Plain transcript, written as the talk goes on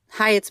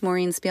Hi, it's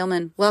Maureen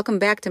Spielman. Welcome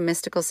back to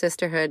Mystical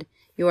Sisterhood.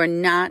 You are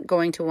not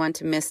going to want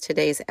to miss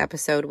today's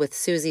episode with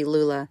Suzi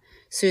Lula.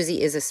 Suzi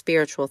is a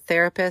spiritual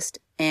therapist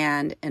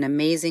and an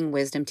amazing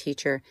wisdom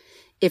teacher.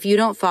 If you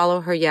don't follow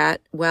her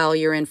yet, well,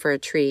 you're in for a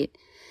treat.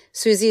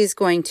 Suzi is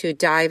going to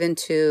dive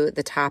into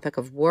the topic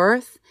of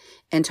worth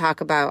and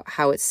talk about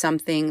how it's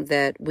something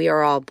that we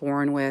are all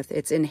born with.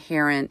 It's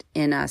inherent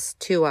in us,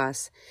 to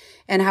us,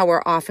 and how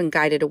we're often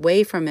guided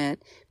away from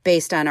it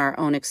based on our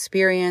own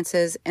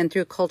experiences and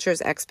through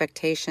culture's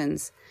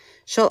expectations.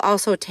 She'll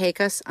also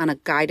take us on a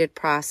guided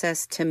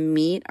process to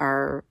meet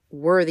our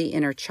worthy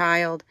inner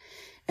child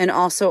and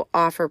also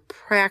offer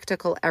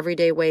practical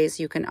everyday ways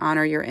you can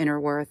honor your inner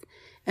worth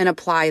and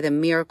apply the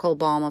miracle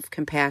balm of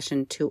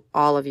compassion to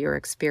all of your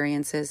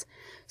experiences.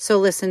 So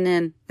listen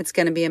in. It's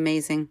going to be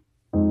amazing.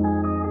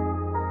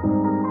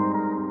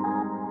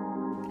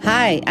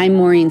 Hi, I'm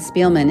Maureen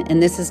Spielman,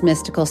 and this is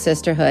Mystical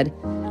Sisterhood.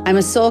 I'm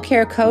a soul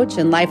care coach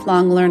and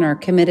lifelong learner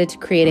committed to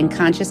creating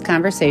conscious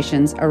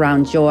conversations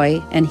around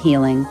joy and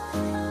healing.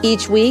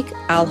 Each week,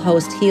 I'll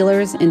host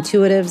healers,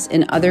 intuitives,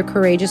 and other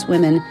courageous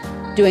women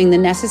doing the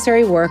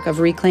necessary work of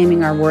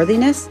reclaiming our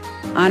worthiness,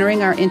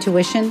 honoring our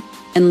intuition,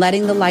 and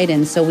letting the light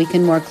in so we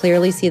can more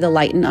clearly see the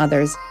light in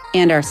others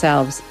and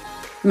ourselves.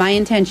 My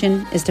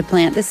intention is to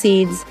plant the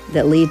seeds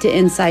that lead to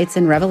insights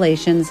and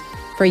revelations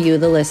for you,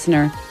 the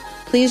listener.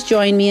 Please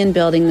join me in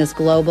building this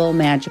global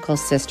magical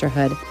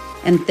sisterhood,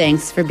 and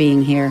thanks for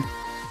being here.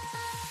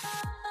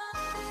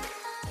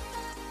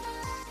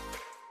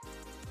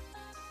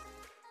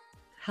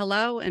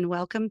 Hello and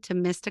welcome to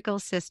Mystical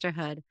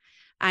Sisterhood.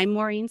 I'm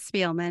Maureen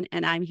Spielman,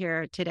 and I'm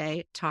here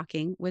today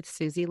talking with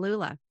Suzi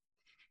Lula.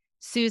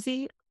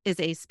 Suzi is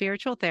a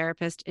spiritual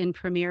therapist and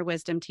premier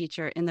wisdom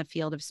teacher in the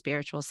field of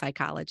spiritual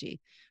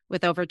psychology,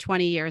 with over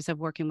 20 years of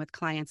working with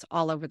clients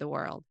all over the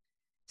world.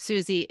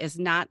 Suzi is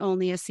not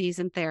only a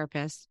seasoned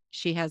therapist,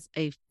 she has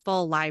a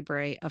full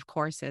library of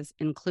courses,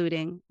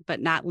 including, but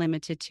not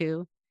limited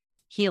to,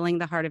 Healing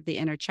the Heart of the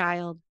Inner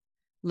Child,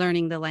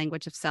 Learning the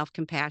Language of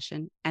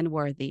Self-Compassion, and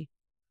Worthy.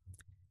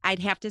 I'd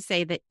have to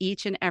say that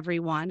each and every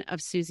one of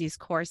Suzi's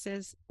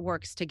courses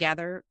works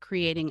together,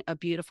 creating a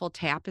beautiful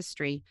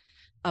tapestry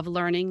of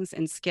learnings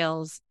and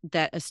skills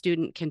that a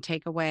student can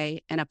take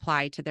away and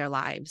apply to their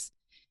lives.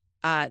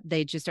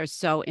 They just are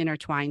so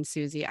intertwined,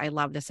 Suzi. I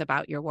love this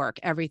about your work,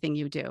 everything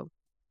you do.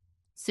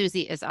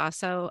 Suzi is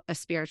also a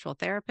spiritual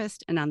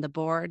therapist and on the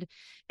board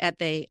at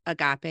the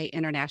Agape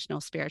International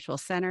Spiritual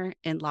Center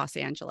in Los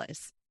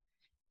Angeles.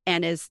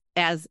 And as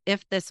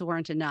if this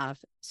weren't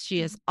enough,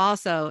 she is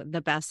also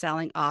the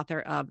best-selling author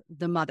of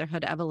The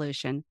Motherhood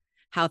Evolution,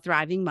 How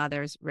Thriving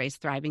Mothers Raise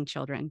Thriving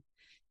Children.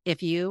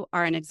 If you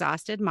are an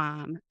exhausted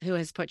mom who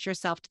has put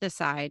yourself to the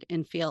side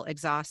and feel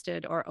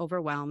exhausted or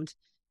overwhelmed,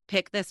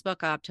 pick this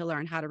book up to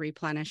learn how to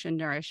replenish and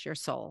nourish your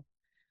soul.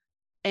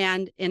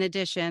 And in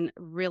addition,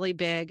 really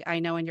big, I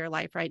know in your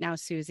life right now,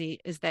 Suzi,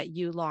 is that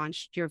you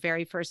launched your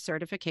very first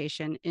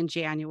certification in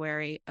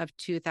January of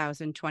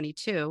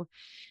 2022.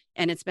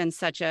 And it's been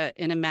such an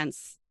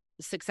immense,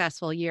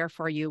 successful year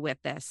for you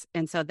with this.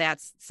 And so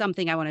that's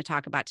something I want to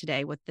talk about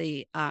today with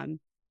the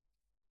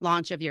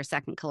launch of your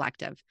second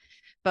collective.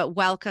 But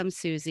welcome,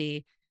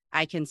 Suzi.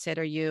 I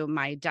consider you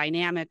my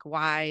dynamic,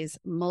 wise,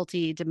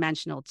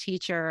 multi-dimensional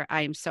teacher.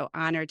 I am so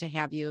honored to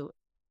have you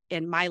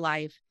in my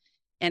life.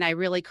 And I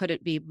really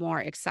couldn't be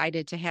more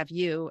excited to have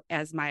you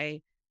as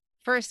my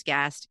first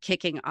guest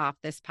kicking off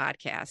this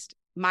podcast.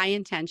 My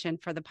intention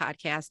for the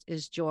podcast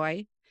is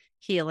joy,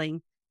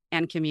 healing,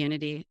 and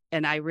community.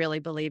 And I really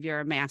believe you're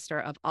a master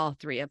of all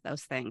three of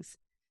those things.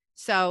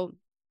 So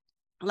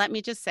let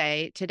me just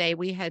say, today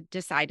we had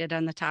decided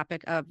on the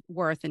topic of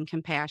worth and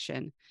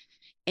compassion,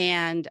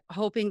 and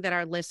hoping that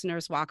our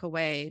listeners walk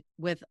away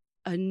with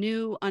a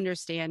new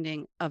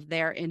understanding of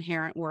their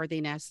inherent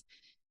worthiness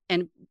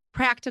and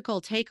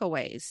practical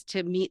takeaways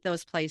to meet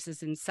those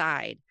places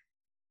inside.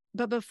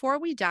 But before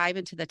we dive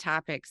into the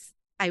topics,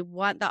 I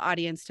want the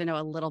audience to know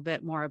a little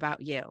bit more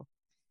about you.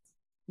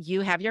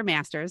 You have your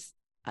master's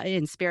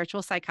in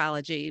spiritual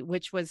psychology,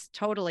 which was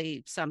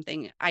totally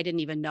something I didn't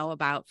even know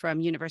about,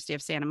 from University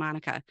of Santa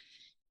Monica.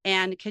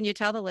 And can you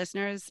tell the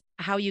listeners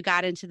how you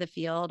got into the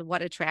field,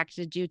 what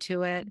attracted you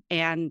to it,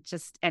 and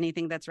just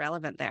anything that's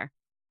relevant there?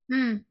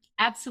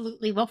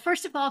 Absolutely. Well,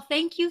 first of all,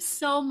 thank you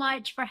so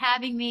much for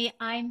having me.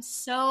 I'm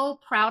so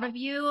proud of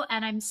you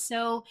and I'm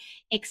so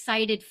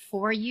excited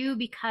for you,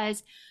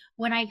 because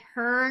when I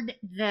heard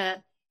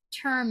the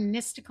term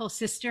mystical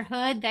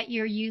sisterhood that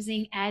you're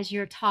using as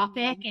your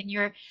topic and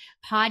your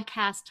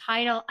podcast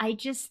title, I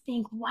just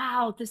think,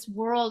 wow, this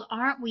world,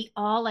 aren't we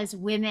all as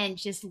women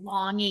just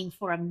longing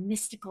for a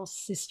mystical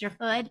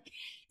sisterhood?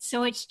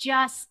 So it's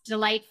just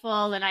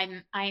delightful,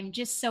 and I'm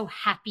just so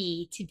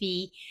happy to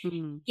be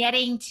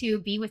getting to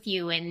be with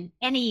you in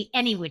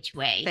any which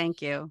way.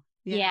 Thank you.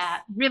 Yes. Yeah,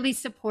 really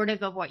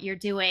supportive of what you're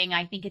doing.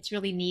 I think it's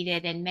really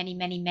needed, and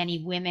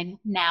many women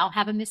now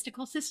have a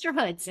mystical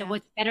sisterhood. So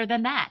what's better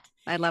than that?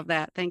 I love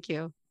that. Thank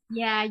you.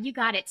 Yeah, you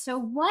got it. So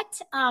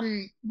what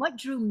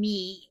drew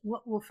me?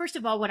 Well, first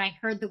of all, when I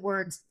heard the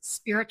words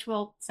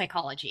spiritual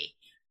psychology,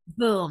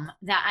 boom,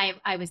 that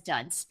I was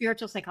done.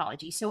 Spiritual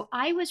psychology. So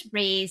I was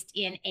raised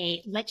in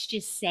a, let's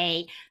just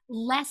say,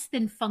 less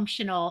than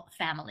functional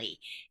family.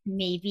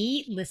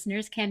 Maybe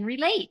listeners can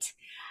relate.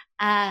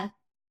 Uh,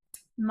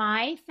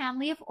 my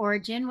family of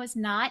origin was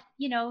not,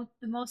 the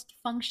most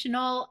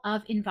functional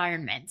of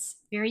environments,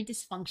 very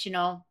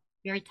dysfunctional,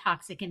 very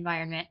toxic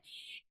environment.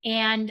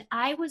 And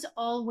I was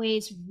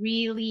always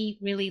really,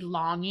 really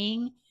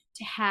longing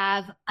to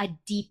have a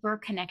deeper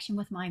connection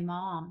with my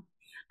mom.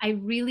 I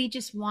really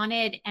just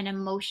wanted an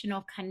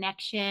emotional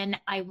connection.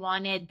 I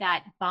wanted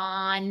that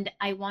bond.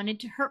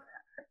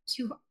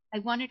 To I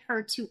wanted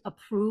her to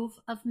approve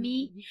of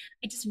me. Mhm.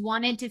 I just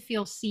wanted to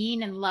feel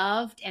seen and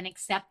loved and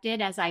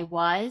accepted as I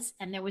was.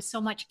 And there was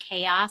so much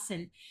chaos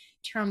and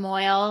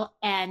turmoil.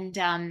 And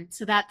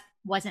so that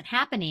wasn't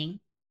happening.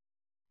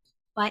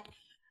 But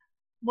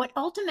what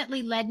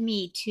ultimately led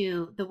me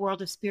to the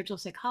world of spiritual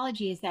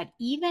psychology is that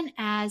even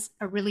as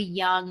a really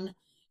young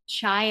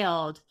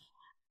child,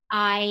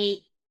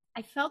 I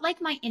I felt like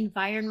my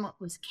environment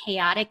was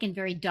chaotic and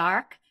very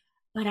dark,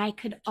 but I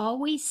could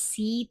always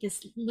see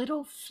this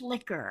little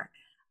flicker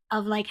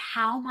of like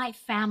how my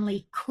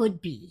family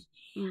could be.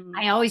 Mm.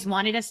 I always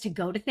wanted us to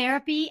go to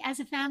therapy as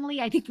a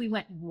family. I think we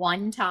went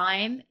one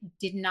time,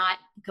 did not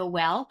go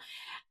well.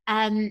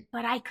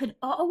 But I could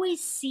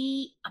always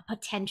see a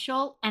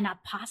potential and a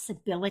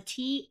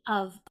possibility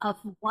of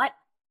what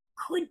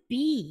could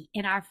be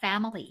in our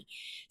family.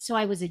 So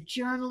I was a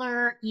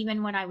journaler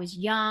even when I was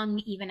young,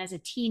 even as a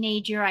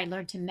teenager. I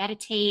learned to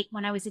meditate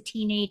when I was a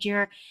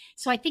teenager.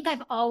 So I think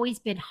I've always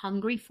been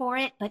hungry for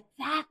it. But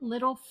that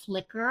little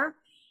flicker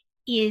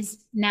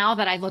is, now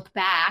that I look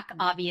back,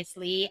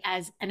 obviously,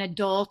 as an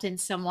adult and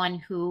someone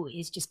who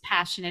is just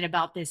passionate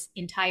about this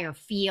entire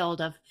field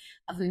of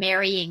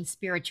marrying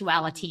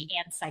spirituality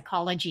Mhm. and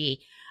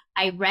psychology,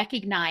 I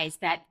recognize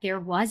that there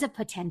was a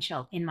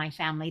potential in my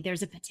family.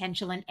 There's a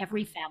potential in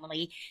every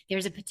family.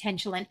 There's a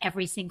potential in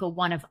every single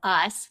one of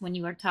us when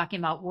you are talking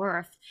about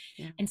worth.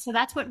 Yeah. And so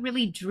that's what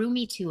really drew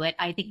me to it.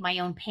 I think my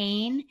own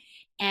pain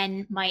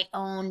and my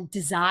own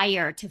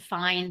desire to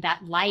find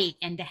that light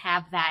and to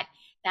have that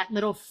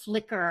little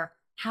flicker,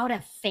 how to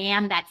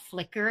fan that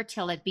flicker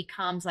till it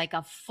becomes like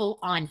a full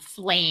on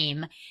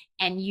flame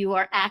and you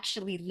are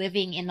actually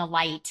living in the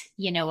light,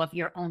 of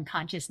your own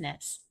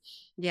consciousness.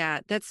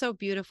 Yeah, that's so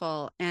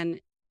beautiful. And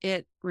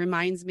it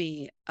reminds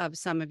me of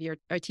some of your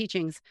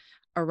teachings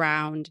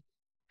around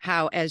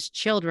how, as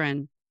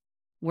children,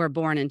 we're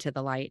born into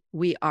the light.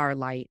 We are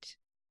light.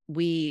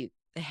 We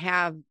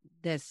have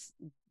this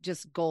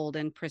just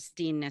golden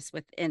pristineness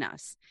within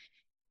us.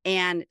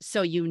 And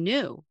so you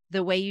knew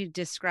the way you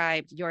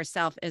described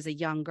yourself as a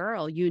young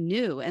girl, you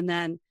knew. And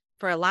then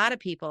for a lot of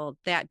people,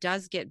 that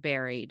does get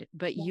buried,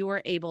 but Yeah. you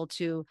were able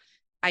to,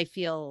 I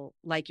feel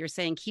like you're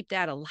saying, keep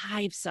that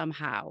alive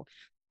somehow.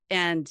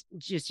 And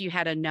just you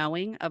had a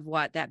knowing of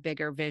what that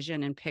bigger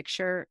vision and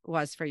picture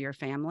was for your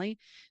family,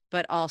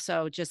 but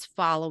also just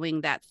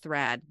following that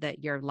thread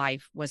that your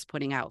life was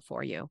putting out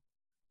for you.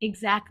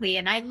 Exactly.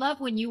 And I love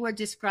when you were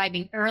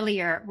describing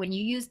earlier, when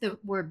you used the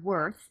word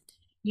worth,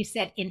 you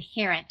said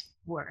inherent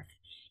worth.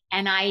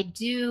 And I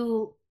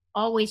do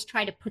always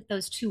try to put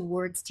those two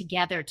words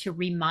together to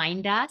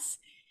remind us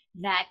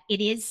that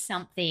it is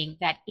something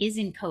that is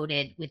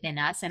encoded within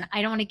us. And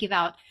I don't want to give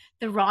out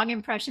the wrong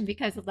impression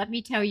because let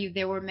me tell you,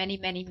 there were many,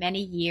 many,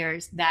 many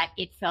years that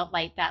it felt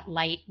like that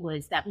light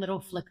was, that little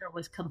flicker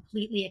was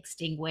completely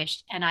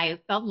extinguished. And I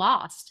felt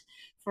lost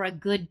for a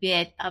good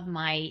bit of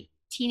my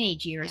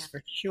teenage years Yeah.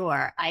 for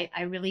sure.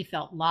 I really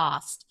felt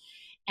lost.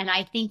 And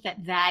I think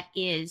that that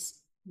is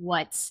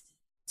what's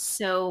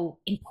so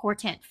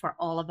important for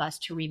all of us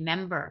to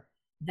remember,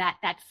 that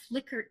that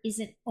flicker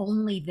isn't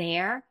only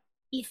there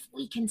if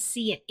we can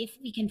see it, if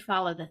we can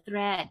follow the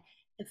thread.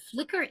 The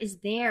flicker is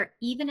there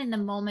even in the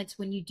moments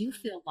when you do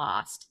feel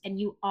lost and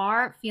you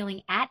are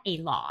feeling at a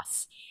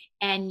loss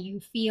and you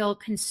feel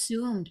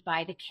consumed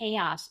by the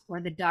chaos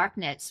or the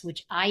darkness,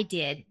 which I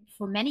did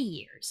for many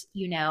years.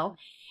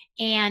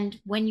 And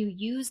when you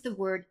use the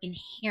word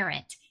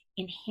inherent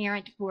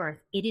worth,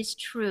 it is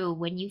true.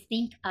 When you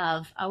think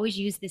of, I always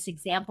use this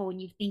example, when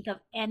you think of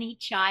any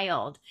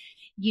child,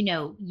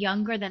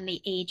 younger than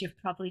the age of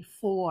probably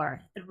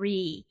 4,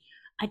 3,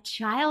 a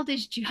child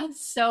is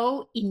just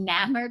so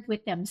enamored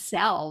with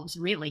themselves,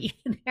 really.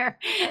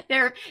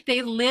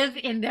 They live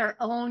in their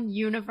own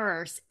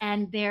universe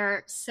and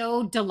they're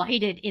so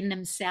delighted in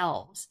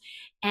themselves.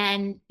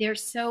 And they're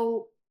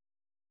so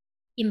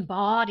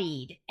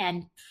embodied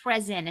and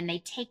present, and they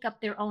take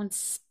up their own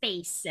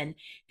space and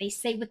they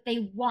say what they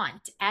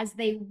want as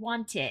they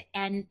want it.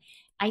 And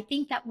I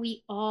think that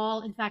we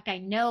all, in fact, I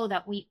know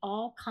that we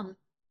all come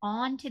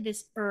onto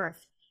this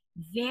earth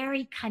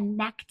very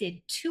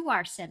connected to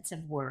our sense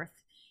of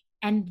worth.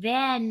 And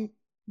then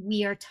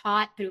we are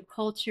taught through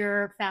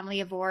culture,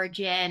 family of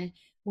origin,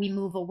 we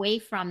move away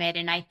from it.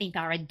 And I think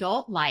our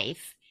adult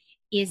life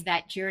is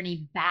that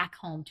journey back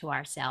home to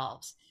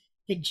ourselves,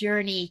 the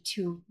journey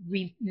to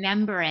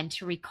remember and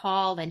to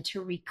recall and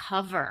to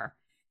recover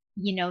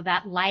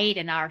that light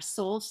and our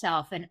soul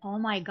self. And oh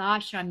my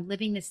gosh, I'm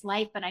living this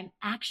life, but I'm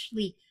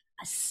actually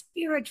a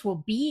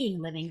spiritual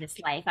being living this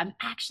life. I'm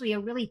actually a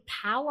really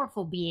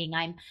powerful being.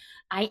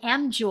 I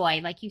am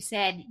joy. Like you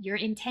said, your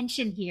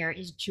intention here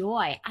is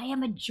joy. I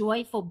am a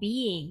joyful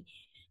being.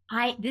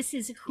 This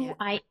is Yeah. who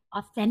I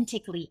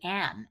authentically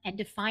am. And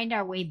to find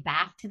our way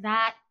back to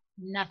that,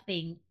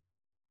 nothing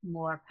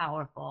more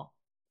powerful.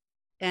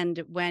 And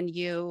when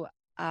you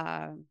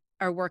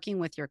are working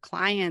with your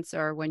clients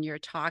or when you're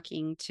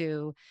talking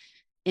to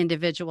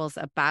individuals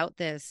about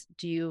this,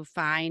 do you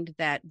find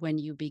that when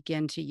you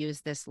begin to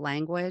use this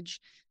language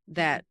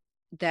Mhm.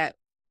 that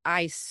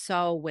I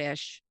so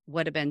wish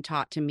would have been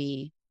taught to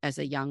me as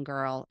a young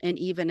girl, and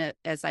even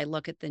as I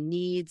look at the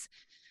needs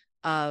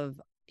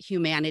of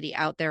humanity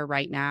out there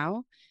right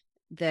now,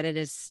 that it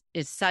is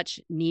such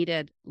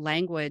needed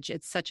language.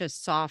 It's such a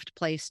soft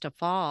place to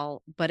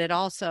fall, but it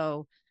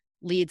also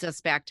leads us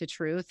back to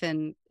truth.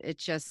 And it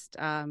just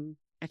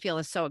I feel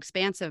is so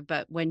expansive.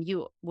 But when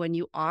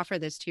you offer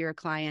this to your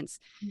clients,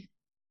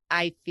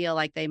 I feel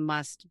like they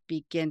must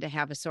begin to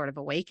have a sort of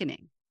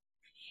awakening.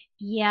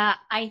 Yeah,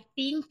 I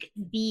think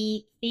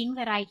the thing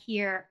that I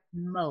hear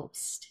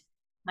most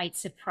might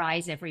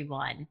surprise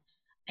everyone.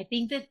 I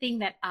think the thing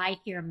that I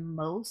hear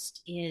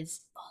most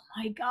is,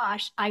 oh my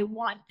gosh, I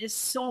want this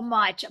so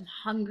much. I'm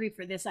hungry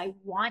for this. I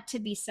want to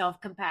be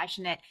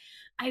self-compassionate.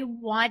 I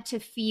want to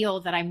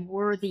feel that I'm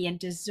worthy and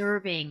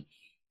deserving.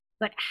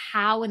 But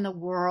how in the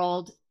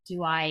world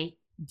do I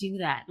do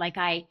that?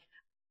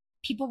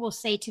 People will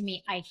say to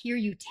me, I hear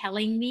you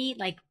telling me,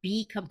 like,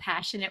 be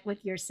compassionate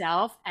with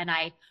yourself. And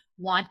I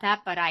want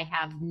that, but I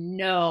have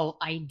no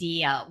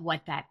idea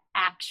what that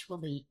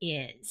actually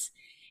is.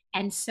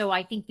 And so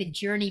I think the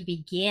journey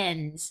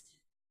begins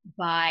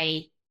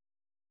by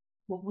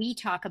what we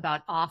talk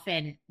about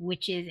often,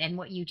 which is, and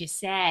what you just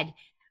said,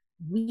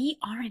 we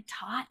aren't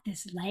taught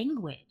this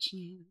language.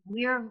 Mhm.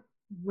 We're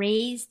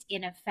raised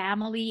in a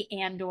family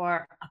and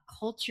or a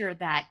culture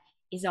that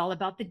is all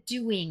about the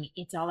doing,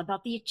 it's all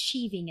about the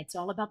achieving, it's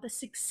all about the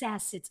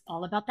success, it's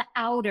all about the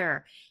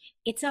outer.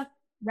 It's a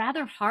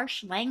rather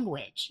harsh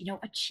language,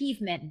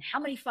 achievement and how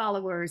many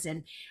followers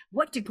and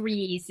what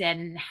degrees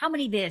and how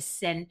many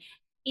this and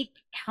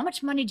how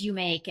much money do you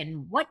make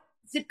and what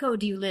zip code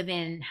do you live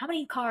in, how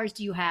many cars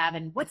do you have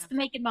and what's the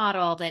make and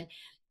model, and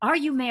are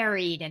you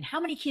married and how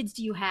many kids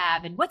do you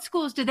have and what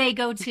schools do they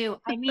go to?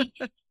 I mean,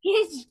 it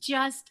is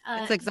just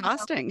It's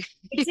exhausting.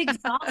 it's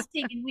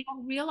exhausting, and we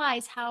don't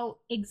realize how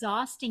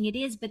exhausting it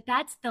is, but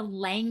that's the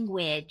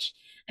language.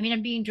 I mean,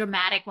 I'm being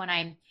dramatic when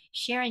I'm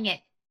sharing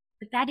it,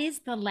 but that is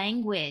the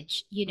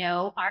language.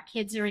 Our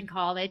kids are in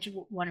college,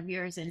 one of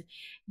yours, and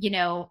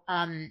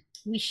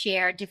we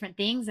share different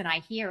things, and I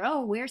hear,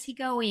 oh, where's he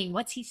going,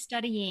 what's he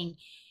studying?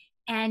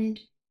 And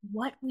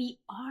what we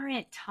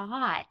aren't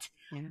taught,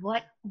 Yeah.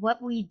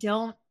 what we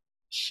don't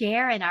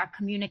share in our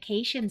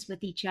communications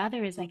with each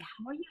other is like, Mm.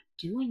 how are you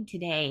doing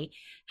today?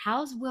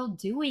 How's Will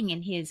doing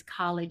in his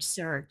college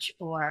search?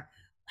 Or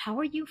how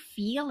are you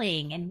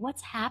feeling and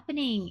what's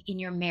happening in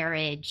your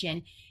marriage?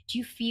 And do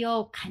you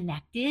feel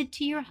connected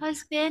to your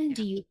husband? Yeah.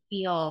 Do you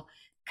feel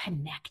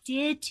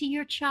connected to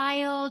your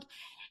child?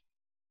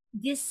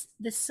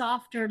 The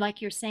softer,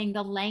 like you're saying,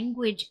 the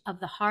language of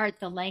the heart,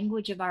 the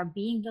language of our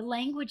being, the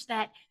language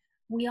that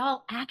we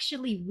all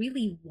actually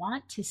really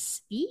want to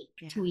speak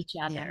Yeah. to each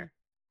Yeah. other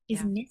is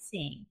Yeah.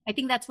 missing. I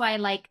think that's why I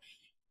like,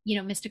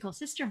 mystical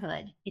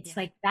sisterhood. It's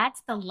Yeah. like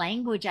that's the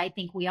language I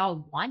think we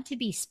all want to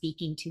be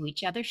speaking to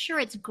each other. Sure,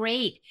 it's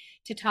great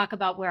to talk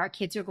about where our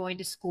kids are going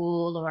to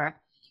school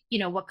or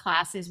what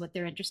classes, what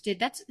they're interested.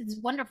 That's it's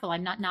wonderful.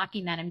 I'm not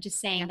knocking that. I'm just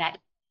saying Yeah.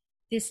 that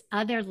this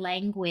other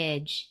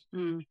language,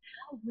 Mm.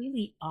 how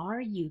really are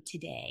you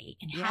today?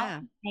 And how Yeah.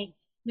 can I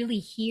really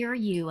hear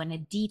you in a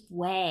deep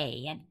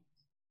way? And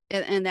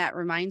And that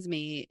reminds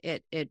me,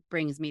 it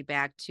brings me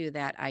back to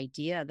that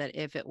idea that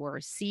if it were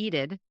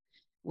seeded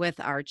with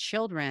our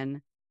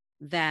children,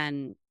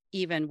 then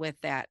even with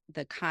that,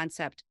 the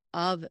concept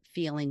of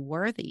feeling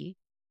worthy,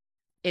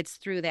 it's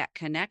through that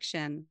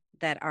connection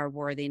that our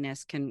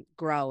worthiness can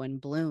grow and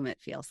bloom,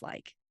 it feels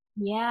like.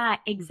 yeah,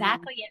 Mhm.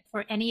 exactly. And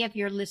for any of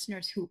your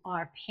listeners who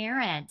are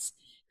parents,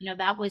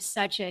 that was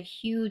such a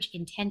huge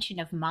intention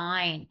of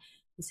mine,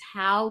 was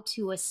how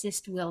to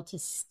assist Will to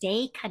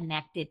stay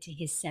connected to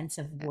his sense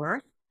of Yes.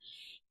 worth,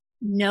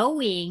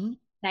 knowing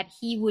that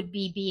he would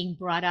be being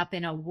brought up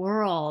in a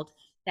world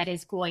that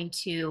is going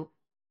to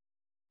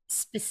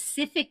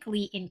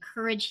specifically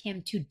encourage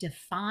him to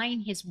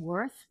define his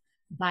worth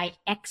by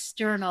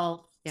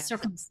external Yes.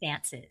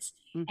 circumstances.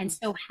 And Hmm.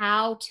 so,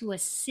 how to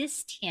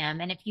assist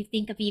him. And if you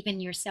think of even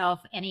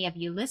yourself, any of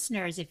you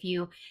listeners, if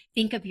you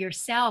think of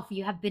yourself,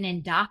 you have been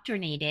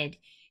indoctrinated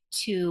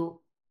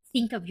to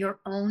think of your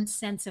own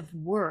sense of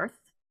worth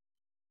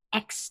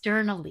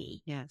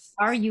externally. Yes.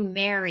 Are you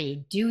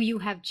married? Do you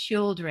have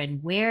children?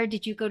 Where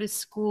did you go to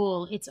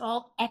school? It's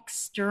all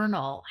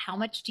external. How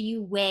much do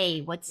you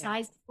weigh? What Yeah.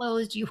 size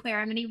clothes do you wear?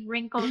 How many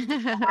wrinkles do you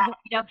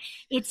have?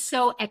 It's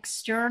so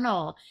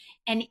external.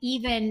 And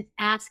even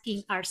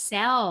asking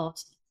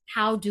ourselves,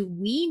 how do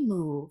we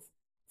move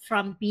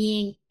from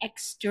being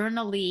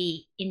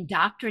externally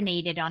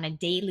indoctrinated on a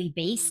daily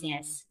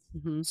basis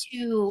Mm-hmm.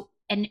 to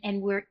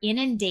and we're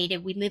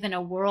inundated, we live in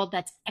a world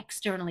that's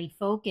externally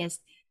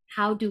focused.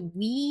 How do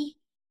we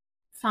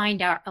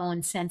find our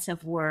own sense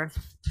of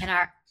worth and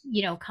our,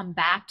 come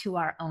back to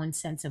our own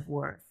sense of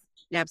worth?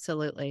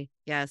 Absolutely.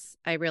 Yes.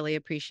 I really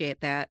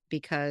appreciate that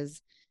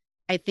because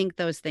I think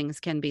those things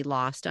can be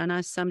lost on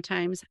us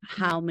sometimes.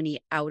 How many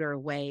outer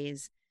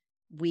ways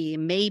we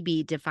may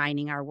be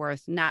defining our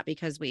worth, not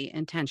because we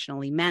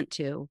intentionally meant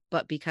to,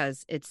 but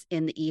because it's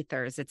in the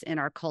ethers, it's in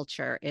our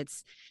culture.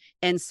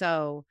 And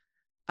so,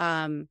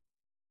 um,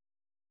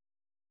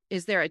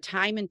 is there a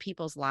time in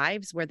people's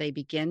lives where they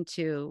begin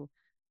to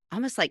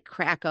almost like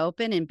crack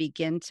open and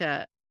begin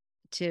to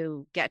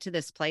get to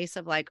this place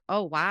of like,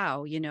 oh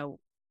wow,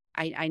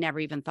 I never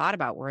even thought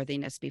about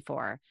worthiness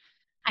before.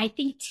 I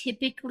think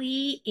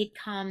typically it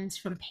comes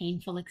from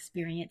painful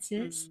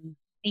experiences. Mm,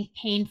 I think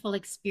painful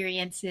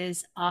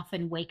experiences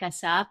often wake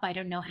us up. I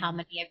don't know how mhm.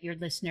 many of your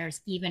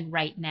listeners, even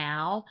right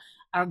now,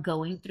 are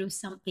going through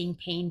something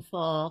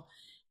painful,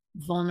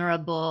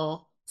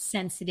 vulnerable,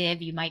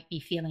 sensitive. You might be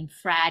feeling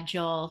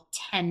fragile,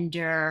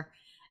 tender.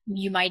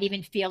 You might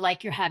even feel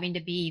like you're having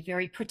to be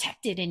very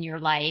protected in your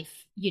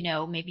life.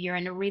 Maybe you're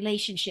in a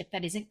relationship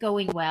that isn't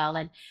going well.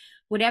 And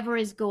whatever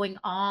is going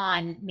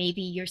on,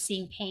 maybe you're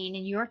seeing pain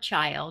in your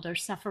child or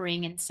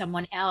suffering in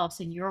someone else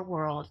in your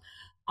world.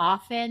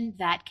 Often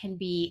that can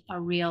be a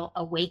real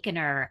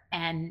awakener.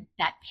 And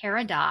that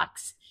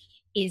paradox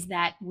is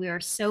that we're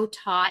so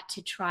taught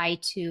to try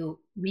to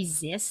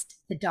resist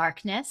the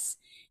darkness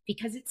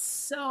because it's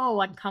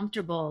so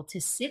uncomfortable to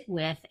sit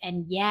with.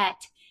 And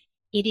yet,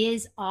 it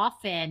is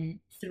often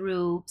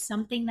through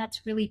something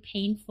that's really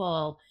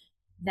painful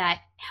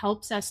that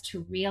helps us to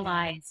Yeah.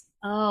 realize,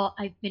 oh,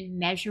 I've been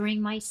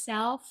measuring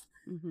myself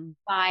Hmm.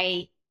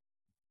 by,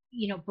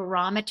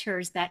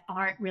 barometers that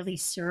aren't really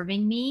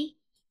serving me.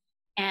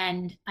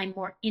 And I'm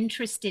more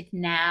interested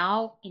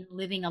now in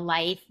living a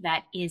life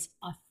that is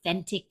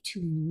authentic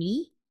to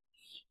me.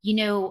 You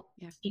know,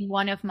 Yeah. in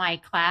one of my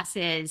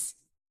classes,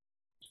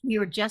 we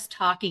were just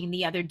talking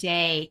the other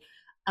day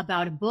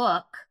about a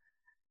book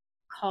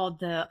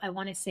called I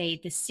want to say,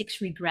 The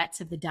Six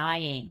Regrets of the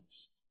Dying.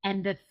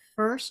 And the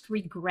first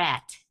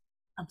regret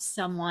of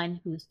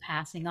someone who's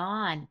passing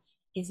on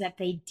is that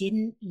they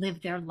didn't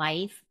live their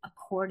life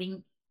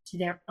according to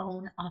their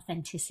own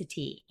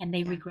authenticity. And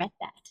they Yeah. regret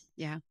that.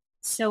 Yeah.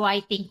 So I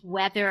think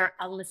whether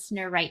a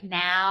listener right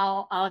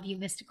now, all of you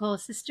mystical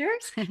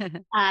sisters,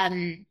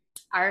 um,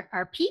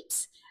 our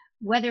peeps,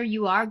 whether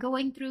you are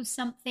going through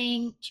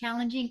something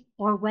challenging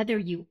or whether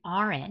you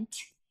aren't,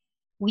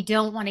 we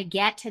don't want to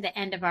get to the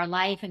end of our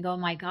life and go, oh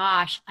my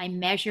gosh, I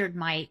measured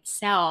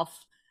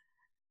myself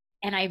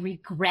and I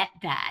regret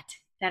that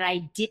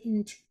I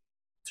didn't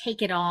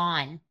take it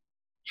on.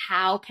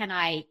 How can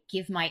I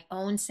give my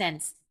own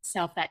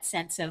self that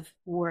sense of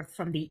worth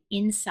from the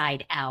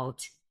inside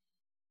out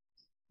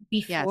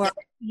before,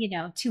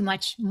 Yes. too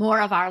much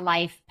more of our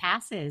life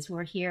passes?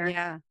 We're here.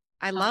 Yeah.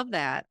 I uh, love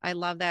that. I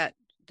love that,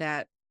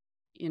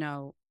 you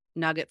know,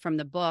 nugget from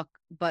the book,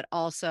 but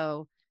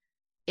also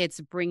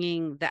it's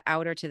bringing the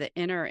outer to the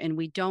inner, and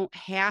we don't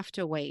have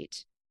to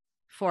wait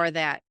for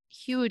that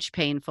huge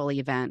painful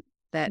event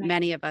that right.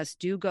 many of us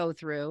do go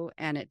through,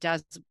 and it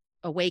does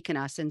awaken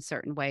us in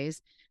certain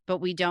ways, but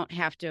we don't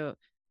have to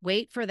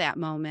wait for that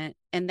moment.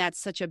 And that's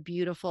such a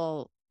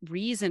beautiful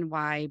reason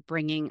why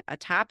bringing a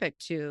topic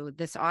to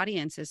this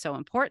audience is so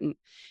important,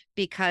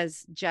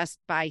 because just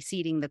by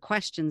seeding the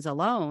questions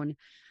alone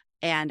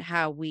and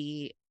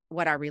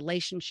what our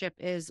relationship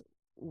is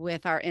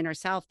with our inner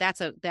self,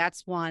 that's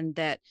one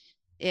that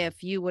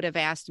if you would have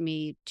asked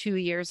me 2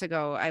 years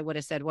ago, I would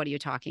have said, what are you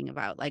talking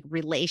about? Like,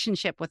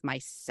 relationship with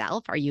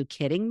myself, are you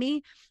kidding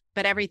me?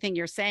 But everything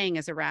you're saying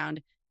is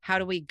around how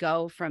do we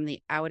go from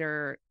the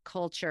outer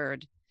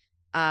cultured,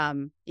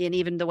 and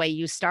even the way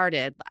you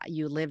started,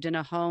 you lived in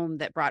a home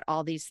that brought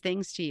all these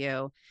things to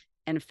you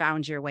and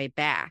found your way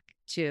back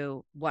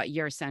to what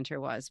your center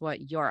was,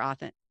 what your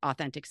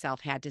authentic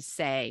self had to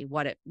say,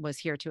 what it was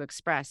here to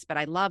express. But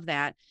I love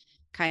that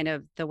kind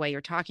of the way you're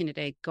talking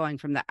today, going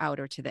from the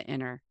outer to the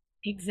inner.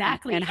 And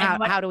Exactly. And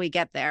how do we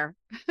get there?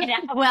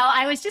 well,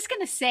 I was just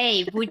going to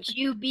say, would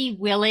you be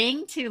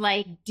willing to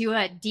like do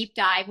a deep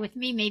dive with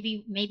me?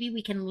 Maybe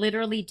we can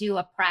literally do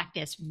a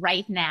practice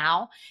right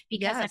now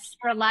because I'm Yes,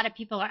 sure a lot of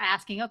people are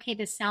asking, okay,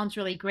 this sounds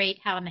really great.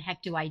 How in the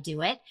heck do I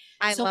do it?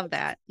 I So love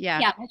that. Yeah.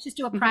 yeah, let's just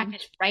do a Hmm.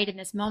 practice right in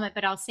this moment.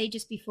 But I'll say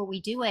just before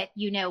we do it,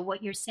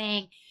 what you're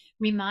saying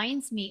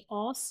reminds me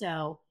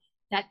also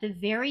that the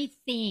very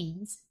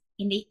things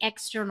in the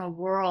external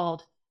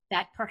world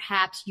that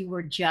perhaps you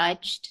were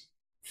judged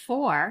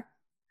for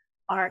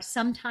are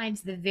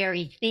sometimes the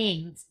very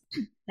things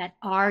that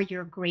are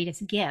your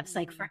greatest gifts.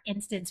 Like, for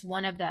instance,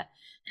 one of the,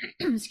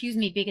 excuse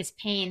me, biggest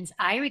pains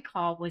I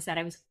recall was that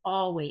I was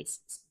always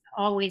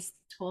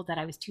told that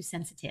I was too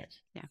sensitive.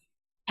 Yeah.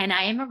 And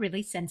I am a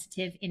really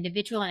sensitive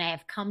individual. And I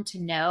have come to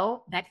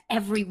know that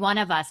every one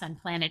of us on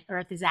planet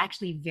Earth is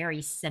actually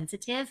very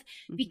sensitive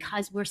Hmm.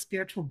 because we're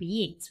spiritual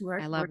beings. I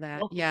We're love that.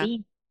 soulful Yeah.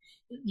 beings.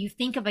 you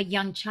think of a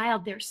young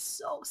child, they're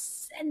so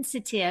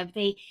sensitive.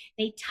 They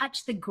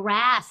touch the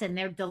grass and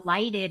they're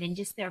delighted, and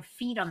just their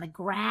feet on the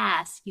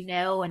grass,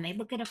 and they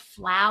look at a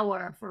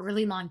flower for a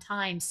really long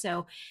time.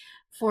 So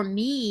for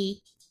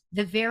me,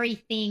 the very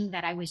thing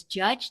that I was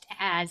judged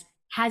as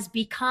has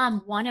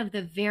become one of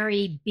the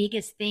very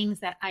biggest things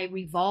that I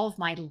revolve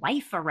my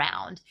life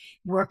around,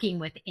 working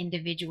with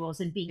individuals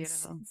and being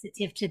Beautiful.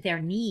 sensitive to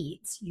their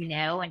needs,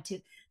 and to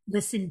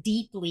listen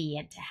deeply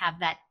and to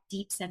have that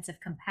deep sense of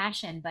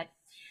compassion. But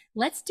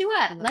let's do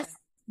I it. love it.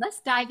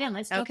 Let's dive in.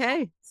 Let's go.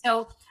 Okay.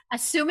 So,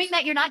 assuming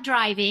that you're not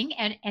driving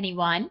and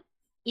anyone,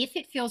 if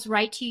it feels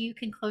right to you, you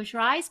can close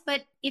your eyes.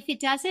 But if it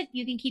doesn't,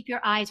 you can keep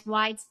your eyes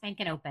wide,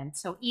 spanking open.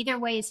 So either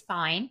way is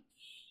fine.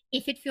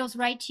 If it feels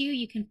right to you,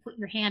 you can put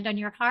your hand on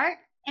your heart.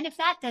 And if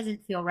that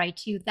doesn't feel right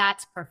to you,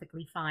 that's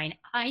perfectly fine.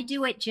 I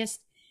do it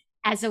just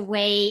as a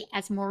way,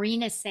 as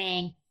Maureen is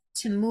saying,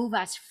 to move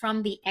us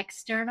from the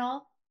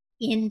external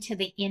into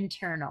the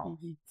internal,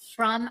 Mhm.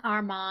 from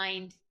our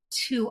mind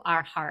to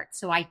our heart.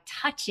 So I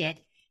touch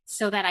it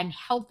so that I'm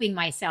helping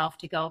myself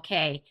to go,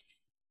 okay,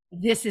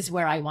 this is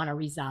where I want to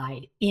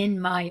reside, in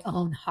my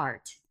own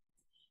heart.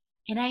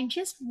 And I'm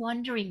just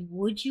wondering,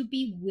 would you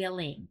be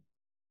willing,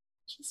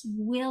 just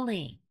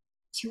willing,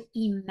 to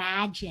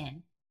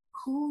imagine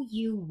who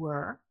you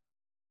were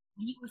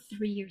when you were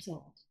 3 years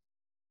old?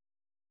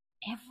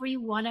 Every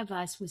one of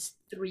us was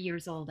 3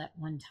 years old at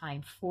one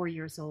time, 4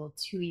 years old,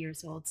 2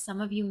 years old. Some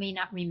of you may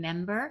not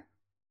remember.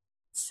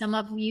 Some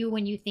of you,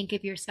 when you think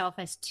of yourself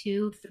as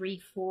two, three,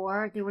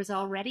 four, there was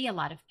already a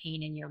lot of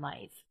pain in your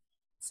life.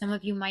 Some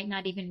of you might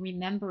not even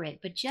remember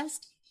it, but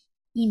just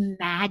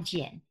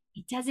imagine.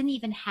 It doesn't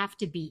even have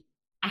to be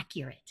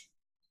accurate.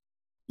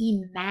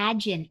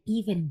 Imagine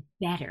even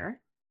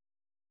better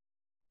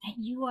that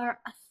you are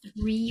a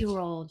 3 year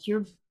old.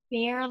 You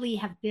barely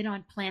have been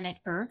on planet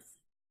Earth,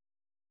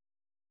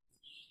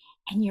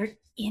 and you're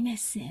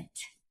innocent.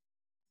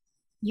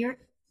 You're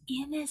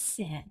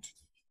innocent.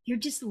 You're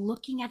just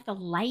looking at the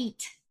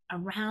light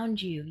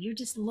around you. You're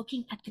just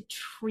looking at the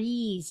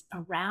trees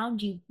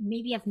around you.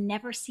 Maybe I've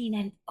never seen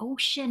an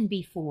ocean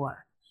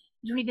before.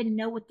 You don't even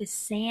know what the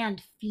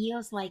sand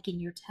feels like in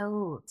your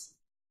toes.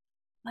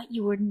 But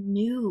you are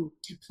new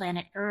to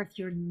planet Earth.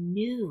 You're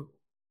new.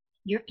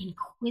 You're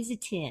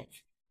inquisitive.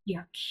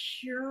 You're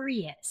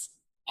curious.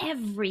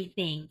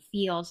 Everything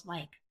feels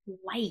like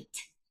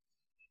light.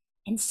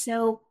 And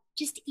so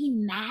just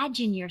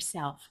imagine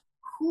yourself.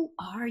 Who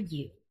are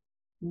you?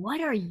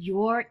 What are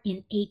your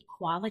innate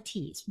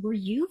qualities? Were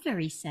you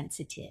very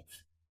sensitive?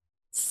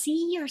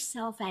 See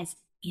yourself as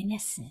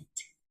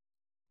innocent.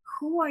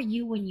 Who are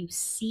you when you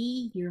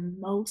see your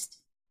most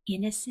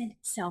innocent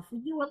self?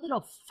 When you were a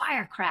little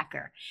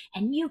firecracker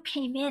and you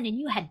came in and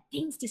you had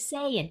things to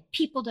say and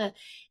people to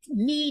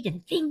meet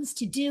and things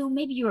to do.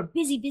 Maybe you were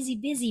busy, busy,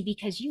 busy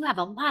because you have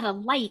a lot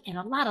of light and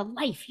a lot of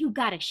life you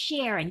got to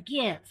share and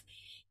give.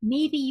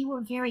 Maybe you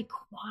were very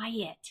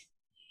quiet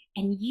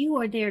and you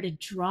are there to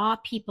draw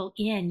people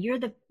in. You're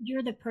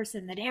the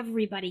person that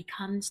everybody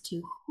comes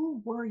to.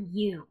 Who were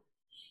you?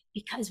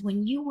 Because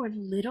when you were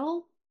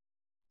little,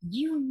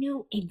 you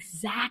knew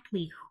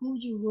exactly who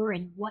you were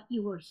and what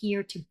you were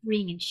here to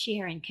bring and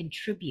share and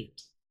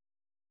contribute.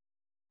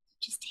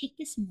 Just take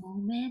this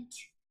moment,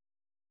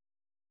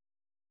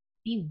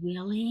 be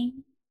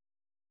willing,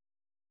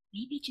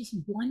 maybe just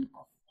one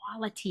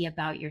quality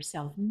about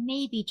yourself,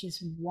 maybe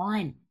just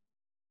one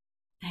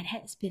that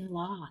has been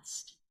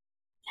lost.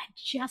 That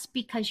just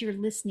because you're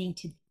listening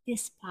to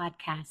this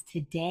podcast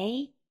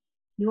today,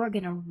 you are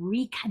going to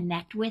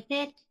reconnect with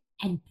it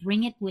and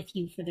bring it with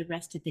you for the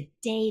rest of the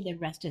day, the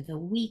rest of the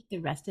week, the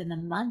rest of the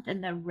month,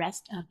 and the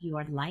rest of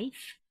your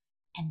life.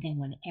 And then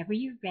whenever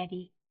you're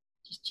ready,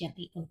 just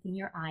gently open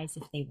your eyes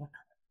if they were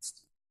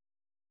closed.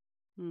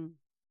 Hmm.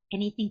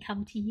 Anything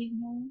come to you,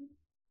 Maureen?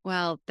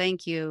 Well,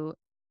 thank you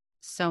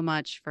so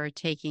much for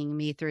taking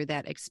me through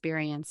that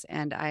experience.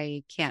 And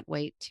I can't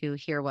wait to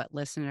hear what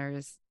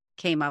listeners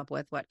came up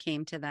with, what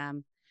came to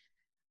them.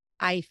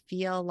 I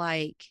feel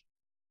like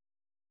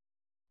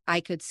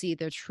I could see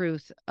the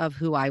truth of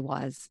who I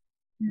was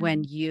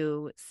when Mm.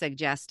 you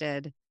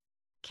suggested,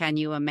 can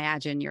you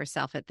imagine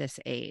yourself at this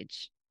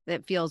age?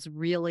 That feels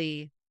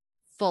really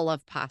full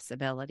of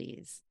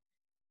possibilities.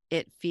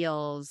 It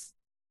feels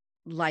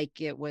like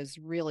it was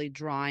really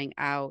drawing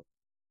out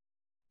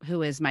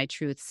who is my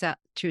true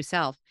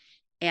self.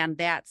 And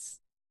that's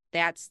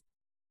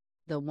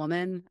the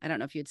woman. I don't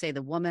know if you'd say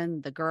the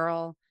woman, the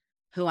girl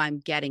who I'm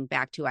getting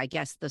back to, I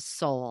guess the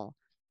soul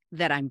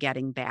that I'm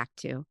getting back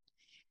to.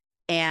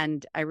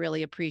 And I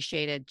really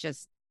appreciated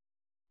just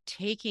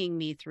taking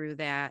me through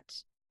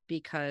that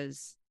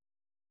because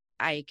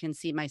I can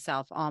see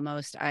myself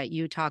almost.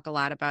 You talk a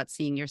lot about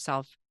seeing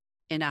yourself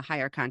in a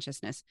higher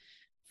consciousness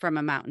from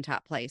a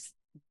mountaintop place.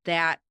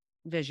 That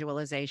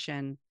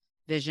visualization,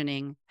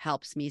 visioning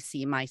helps me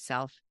see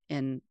myself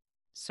in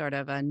sort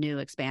of a new,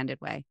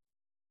 expanded way.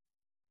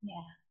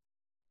 Yeah.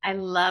 I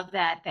love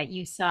that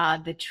you saw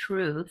the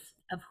truth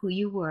of who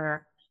you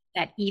were,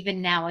 that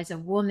even now as a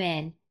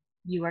woman,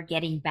 you are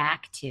getting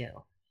back to.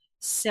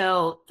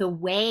 So the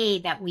way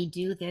that we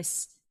do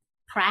this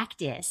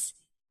practice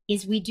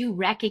is we do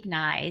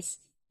recognize,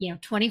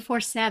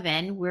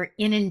 24/7, we're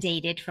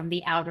inundated from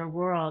the outer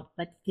world,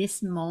 but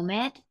this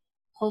moment,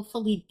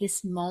 hopefully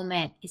this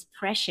moment is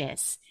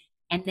precious.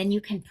 And then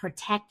you can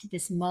protect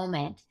this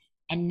moment.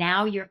 And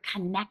now you're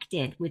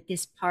connected with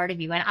this part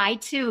of you. And I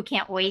too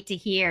can't wait to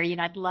hear,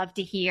 I'd love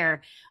to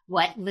hear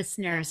what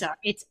listeners are.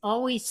 It's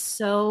always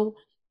so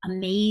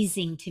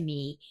amazing to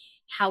me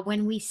how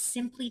when we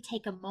simply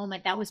take a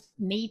moment, that was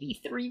maybe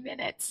 3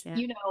 minutes, Yeah.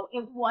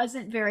 it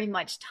wasn't very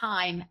much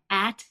time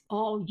at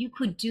all. You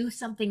could do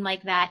something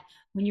like that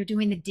when you're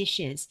doing the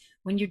dishes,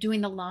 when you're doing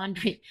the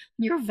laundry,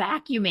 when you're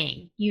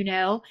vacuuming,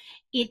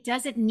 it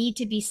doesn't need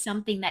to be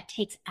something that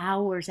takes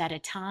hours at a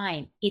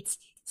time. It's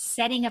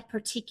setting a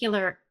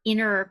particular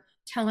inner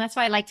tone. That's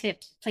why I like to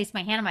place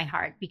my hand on my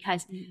heart,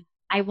 because Mm.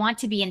 I want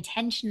to be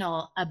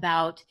intentional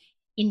about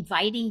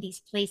inviting these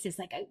places.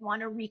 Like, I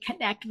want to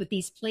reconnect with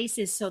these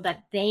places so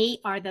that they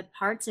are the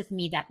parts of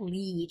me that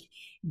lead.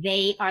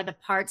 They are the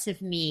parts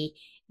of me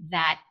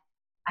that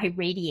I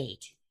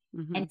radiate.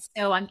 Hmm. And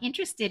so I'm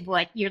interested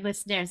what your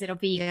listeners, it'll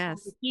be cool to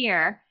Yes.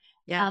 hear.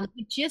 Yeah.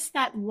 Just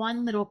that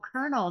one little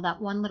kernel, that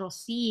one little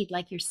seed,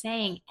 like you're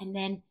saying, and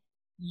then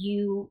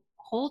you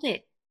hold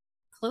it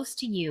close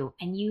to you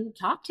and you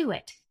talk to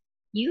it.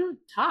 You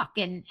talk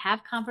and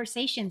have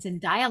conversations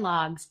and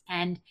dialogues,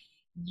 and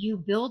you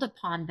build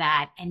upon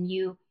that, and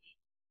you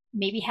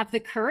maybe have the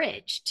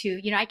courage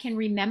to, I can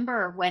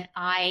remember when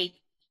I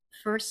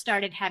first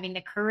started having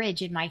the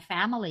courage in my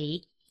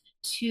family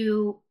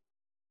to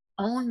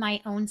own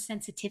my own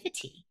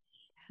sensitivity,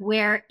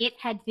 where it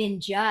had been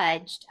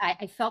judged.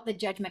 I felt the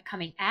judgment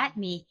coming at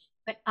me,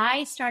 but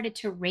I started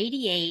to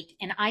radiate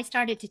and I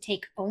started to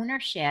take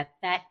ownership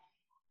that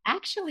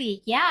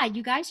actually, yeah,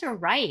 you guys are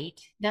right.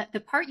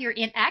 The part you're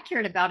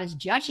inaccurate about is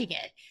judging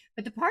it.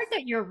 But the part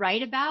that you're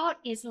right about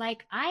is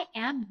like, I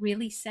am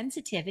really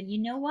sensitive. And you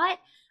know what?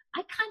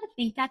 I kind of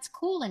think that's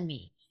cool in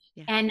me.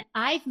 Yeah. And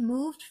I've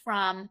moved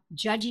from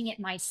judging it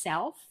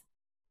myself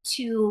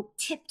to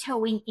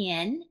tiptoeing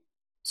in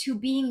to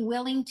being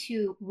willing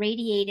to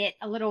radiate it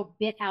a little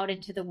bit out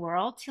into the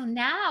world till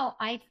now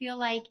I feel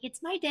like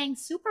it's my dang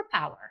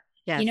superpower.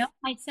 Yes.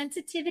 My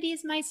sensitivity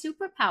is my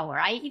superpower.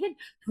 I even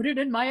put it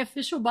in my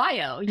official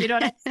bio. You know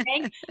what I'm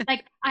saying?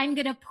 Like, I'm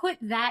going to put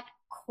that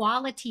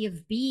quality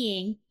of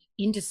being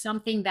into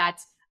something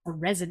that's a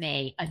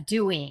resume, a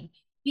doing,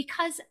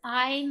 because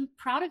I'm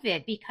proud of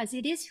it, because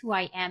it is who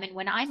I am. And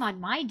when I'm on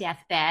my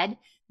deathbed,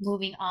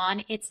 moving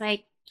on, it's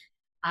like,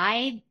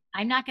 I'm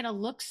not going to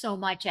look so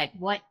much at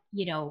what,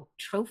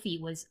 trophy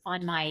was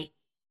on my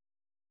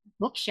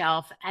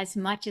bookshelf as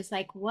much as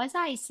like, was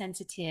I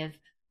sensitive?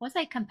 Was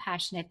I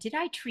compassionate? Did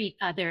I treat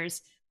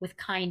others with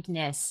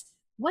kindness?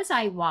 Was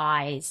I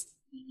wise?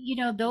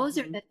 Those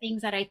are Hmm. the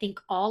things that I think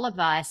all of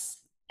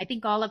us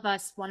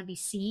want to be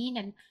seen,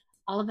 and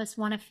all of us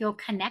want to feel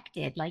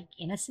connected, like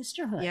in a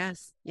sisterhood.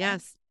 Yes. Yeah.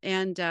 Yes.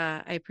 And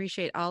I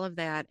appreciate all of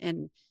that.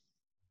 And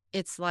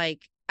it's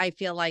like, I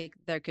feel like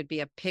there could be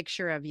a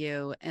picture of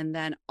you and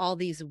then all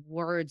these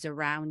words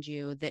around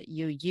you that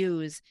you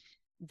use,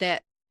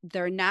 that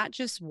they're not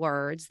just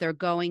words, they're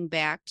going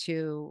back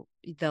to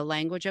the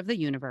language of the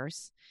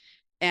universe,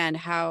 and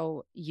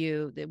how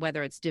you,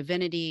 whether it's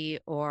divinity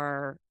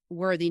or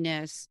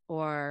worthiness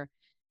or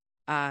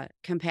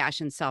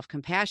compassion, self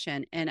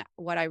compassion. And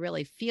what I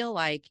really feel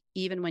like,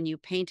 even when you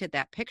painted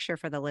that picture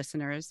for the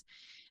listeners,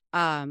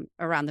 around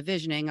the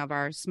visioning of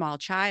our small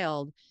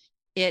child,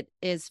 it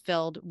is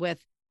filled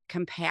with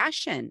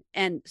compassion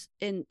and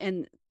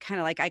kind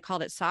of like, I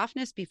called it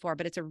softness before,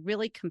 but it's a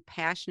really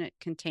compassionate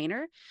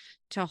container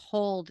to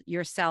hold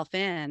yourself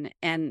in.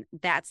 And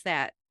that's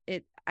that.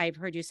 I've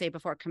heard you say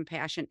before,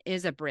 compassion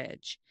is a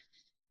bridge.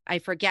 I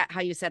forget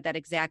how you said that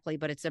exactly,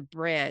 but it's a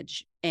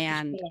bridge.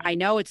 And I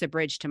know it's a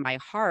bridge to my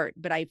heart,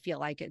 but I feel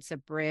like it's a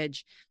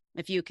bridge.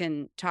 If you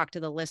can talk to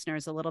the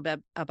listeners a little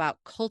bit about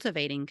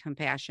cultivating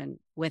compassion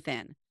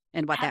within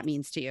and what that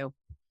means to you.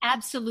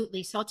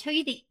 Absolutely. So I'll tell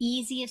you the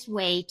easiest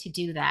way to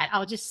do that.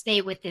 I'll just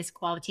stay with this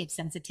quality of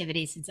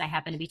sensitivity since I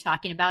happen to be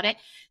talking about it.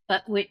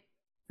 But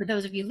for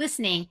those of you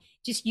listening,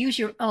 just use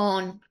your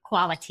own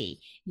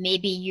quality.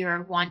 Maybe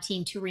you're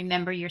wanting to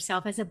remember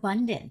yourself as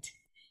abundant.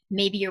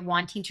 Maybe you're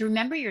wanting to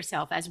remember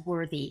yourself as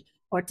worthy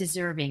or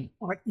deserving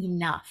or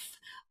enough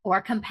or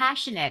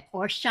compassionate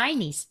or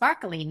shiny,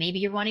 sparkly. Maybe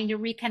you're wanting to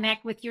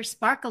reconnect with your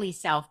sparkly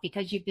self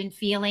because you've been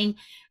feeling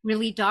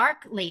really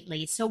dark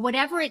lately. So,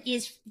 whatever it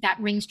is that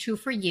rings true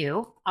for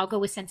you, I'll go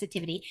with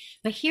sensitivity.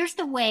 But here's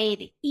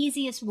the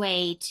easiest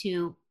way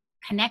to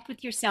connect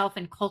with yourself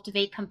and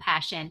cultivate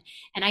compassion.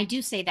 And I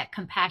do say that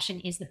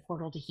compassion is the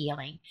portal to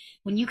healing.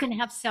 When you can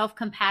have self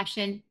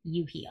compassion,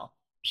 you heal,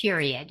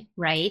 period,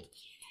 right?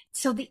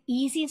 So, the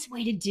easiest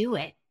way to do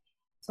it,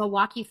 so I'll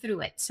walk you through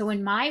it. So,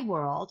 in my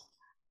world,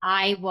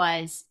 I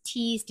was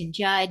teased and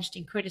judged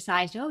and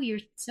criticized. Oh, you're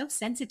so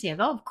sensitive.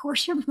 Oh, of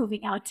course you're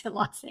moving out to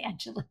Los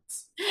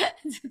Angeles.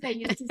 That's what they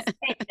used to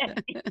say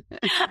to me.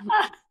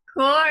 Of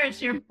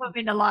course you're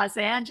moving to Los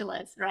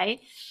Angeles,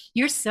 right?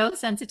 You're so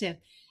sensitive.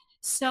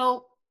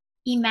 So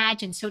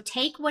Imagine. So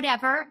take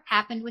whatever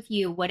happened with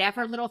you,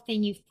 whatever little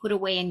thing you've put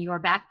away in your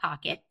back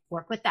pocket,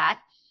 work with that.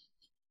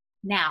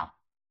 Now,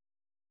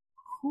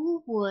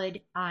 who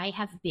would I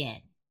have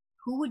been?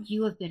 Who would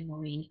you have been,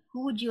 Maureen?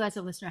 Who would you as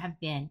a listener have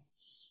been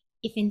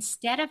if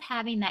instead of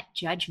having that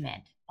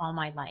judgment all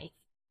my life,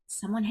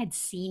 someone had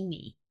seen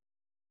me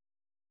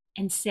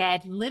and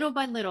said, little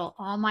by little,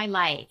 all my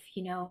life,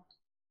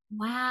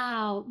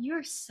 wow,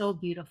 you're so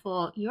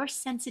beautiful. Your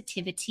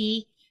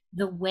sensitivity,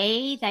 the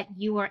way that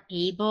you are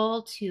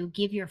able to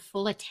give your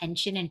full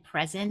attention and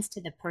presence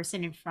to the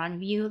person in front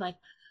of you, like,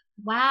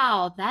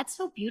 wow, that's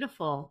so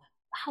beautiful.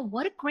 Wow,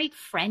 what a great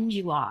friend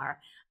you are.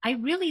 I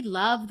really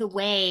love the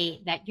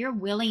way that you're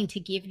willing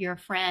to give your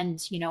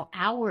friends,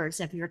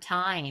 hours of your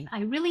time.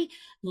 I really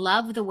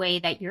love the way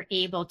that you're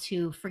able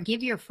to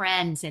forgive your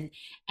friends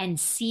and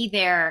see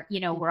their,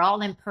 we're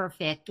all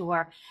imperfect,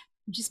 or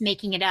just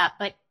making it up.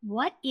 But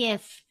what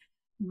if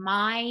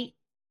my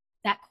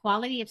that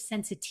quality of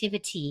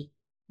sensitivity,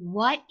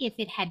 what if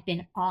it had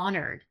been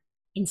honored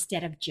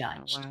instead of Oh,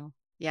 judged? wow.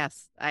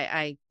 Yes.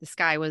 The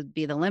sky would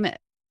be the limit.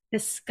 The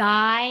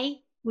sky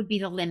would be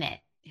the limit,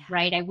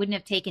 right? I wouldn't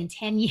have taken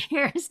 10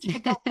 years to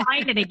go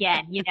find it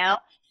again,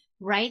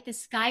 right? The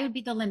sky would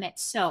be the limit.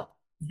 So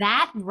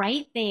that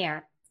right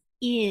there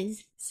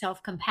is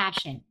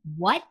self-compassion.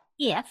 What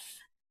if,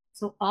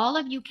 so all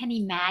of you can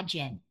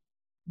imagine,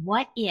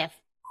 what if,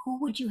 who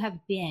would you have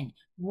been?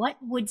 What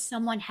would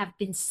someone have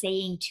been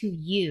saying to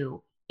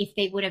you if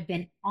they would have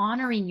been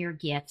honoring your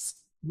gifts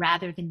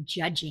rather than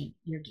judging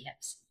your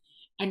gifts?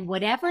 And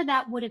whatever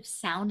that would have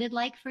sounded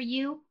like for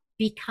you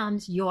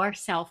becomes your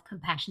self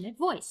compassionate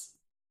voice.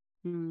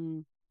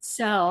 Mm,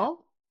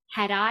 So,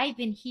 had I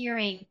been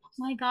hearing, oh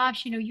my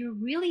gosh, you're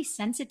really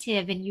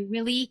sensitive and you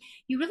really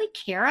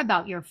care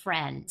about your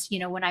friends,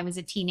 when I was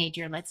a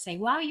teenager, let's say,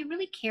 wow, you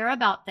really care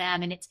about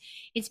them. And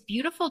it's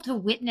beautiful to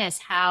witness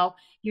how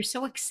you're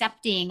so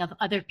accepting of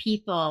other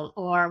people,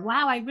 or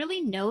wow, I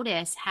really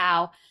notice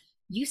how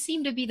you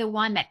seem to be the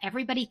one that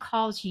everybody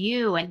calls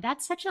you. And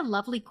that's such a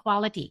lovely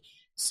quality.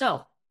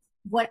 So,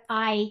 what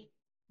I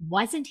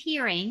wasn't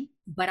hearing,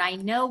 but I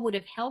know would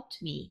have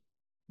helped me,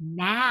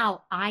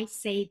 now I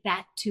say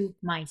that to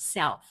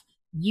myself.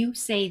 You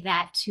say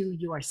that to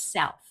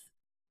yourself.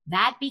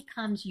 That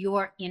becomes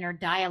your inner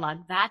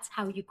dialogue. That's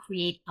how you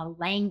create a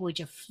language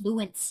of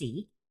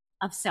fluency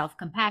of self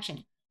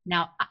compassion.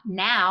 Now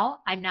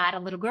I'm not a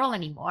little girl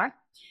anymore.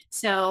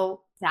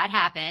 So that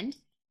happened.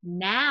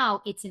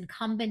 Now it's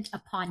incumbent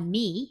upon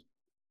me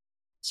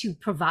to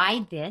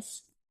provide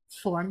this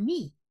for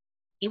me.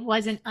 It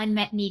was an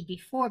unmet need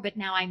before, but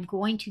now I'm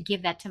going to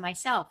give that to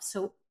myself.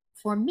 So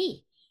for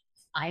me,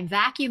 I'm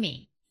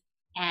vacuuming.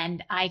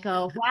 And I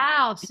go,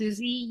 wow,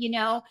 Suzi,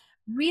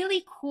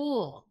 really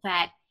cool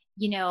that,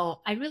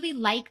 I really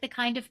like the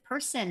kind of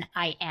person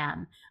I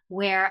am,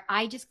 where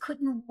I just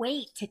couldn't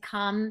wait to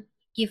come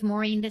give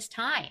Maureen this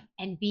time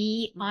and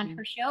be on mhm.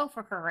 her show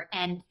for her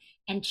and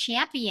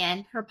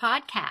champion her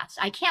podcast.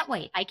 I can't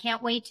wait. I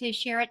can't wait to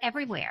share it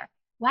everywhere.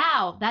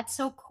 Wow, that's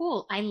so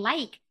cool. I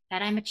like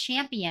that I'm a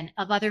champion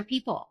of other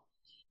people.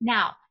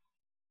 Now,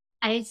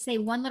 I'd say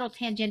one little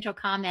tangential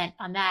comment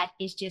on that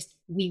is just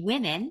we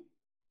women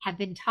have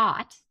been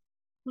taught,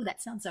 oh,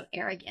 that sounds so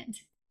arrogant.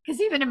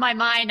 Because even in my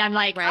mind, I'm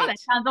like, oh, that Right.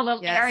 sounds a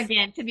little Yes.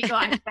 arrogant to be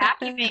going,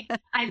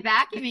 I'm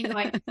vacuuming,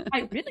 going,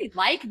 I really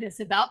like this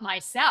about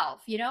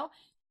myself,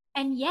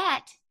 And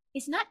yet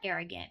it's not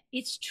arrogant.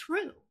 It's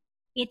true.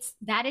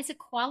 That is a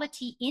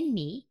quality in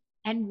me.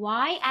 And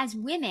why, as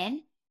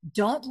women,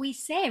 don't we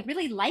say, I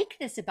really like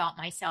this about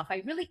myself?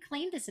 I really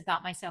claim this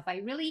about myself. I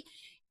really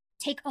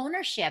take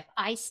ownership.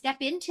 I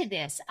step into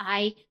this.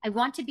 I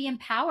want to be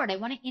empowered. I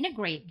want to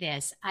integrate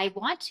this. I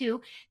want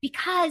to,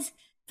 because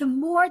the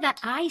more that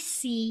I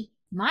see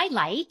my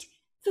light,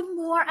 the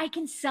more I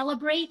can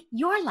celebrate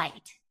your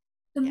light.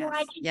 The more I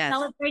Yes. can Yes.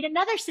 celebrate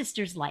another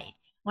sister's light.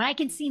 When I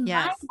can see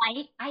my Yes.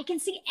 light, I can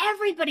see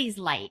everybody's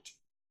light.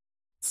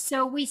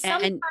 So we And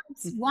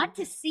sometimes want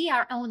to see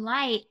our own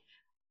light,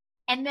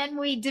 and then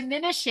we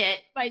diminish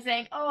it by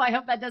saying, oh, I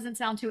hope that doesn't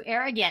sound too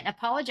arrogant.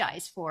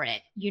 Apologize for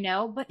it,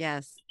 But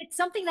yes. it's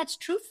something that's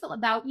truthful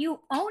about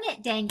you. Own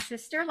it, dang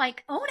sister.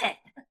 Like, own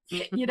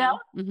it, you know?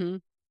 Hmm. Hmm.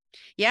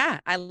 Yeah,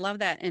 I love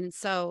that. And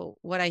so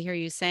what I hear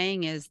you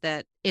saying is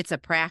that it's a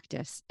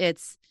practice. It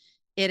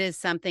is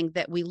something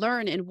that we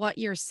learn. And what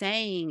you're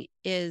saying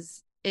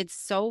is it's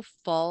so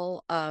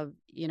full of,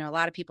 a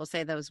lot of people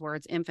say those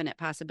words, infinite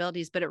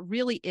possibilities, but it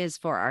really is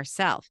for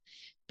ourselves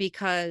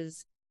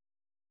because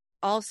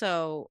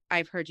also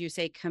I've heard you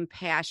say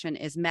compassion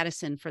is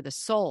medicine for the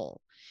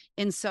soul.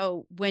 And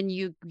so when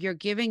you're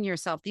giving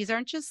yourself, these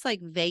aren't just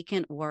like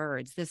vacant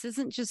words. This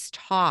isn't just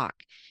talk.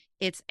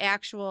 It's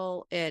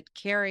actual, it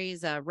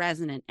carries a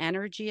resonant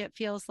energy, it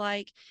feels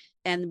like.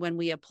 And when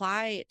we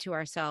apply it to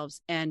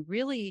ourselves and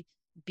really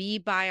be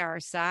by our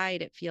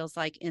side, it feels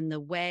like in the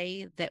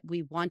way that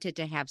we wanted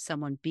to have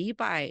someone be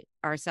by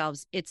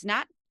ourselves, it's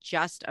not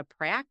just a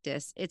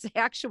practice, it's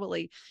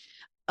actually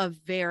a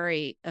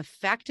very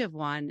effective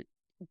one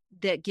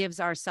that gives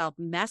ourselves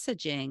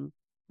messaging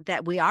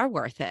that we are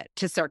worth it,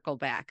 to circle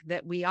back,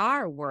 that we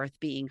are worth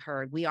being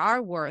heard. We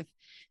are worth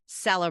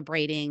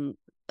celebrating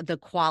the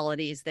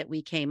qualities that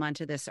we came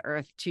onto this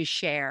earth to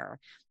share.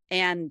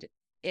 And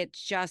it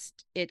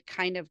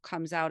kind of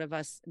comes out of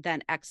us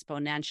then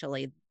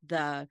exponentially.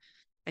 I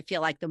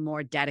feel like the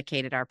more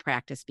dedicated our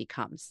practice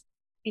becomes.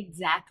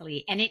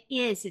 Exactly. And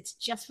it's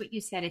just what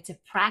you said. It's a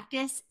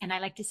practice. And I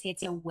like to say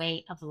it's a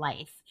way of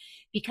life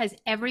because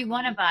every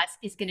one of us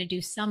is going to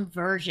do some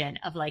version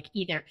of like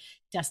either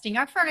dusting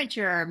our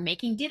furniture,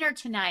 making dinner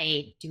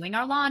tonight, doing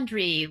our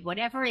laundry,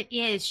 whatever it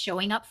is,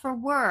 showing up for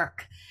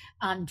work,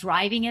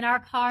 driving in our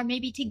car,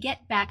 maybe to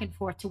get back and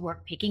forth to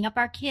work, picking up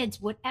our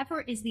kids,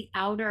 whatever is the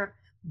outer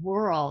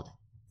world.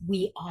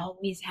 We Yeah.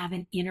 always have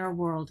an inner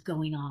world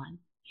going on.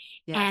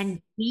 Yes.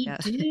 And we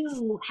Yes.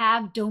 do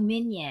have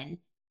dominion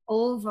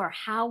over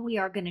how we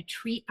are going to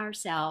treat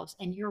ourselves.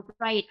 And you're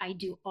right. I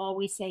do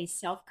always say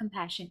self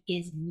compassion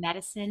is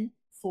medicine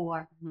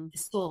for Mhm. the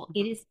soul.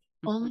 It Mhm. is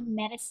only Mhm.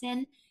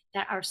 medicine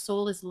that our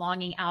soul is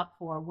longing out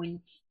for.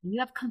 When you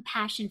have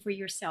compassion for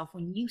yourself,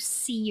 when you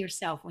see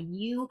yourself, when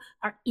you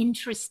are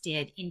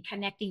interested in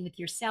connecting with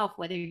yourself,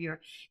 whether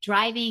you're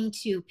driving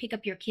to pick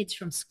up your kids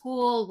from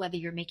school, whether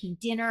you're making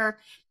dinner,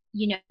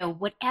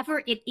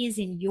 whatever it is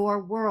in your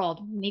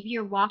world, maybe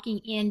you're walking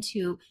in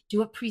to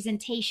do a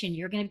presentation,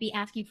 you're going to be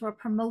asking for a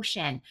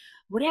promotion,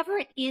 whatever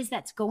it is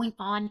that's going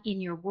on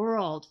in your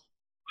world,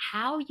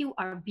 how you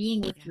are being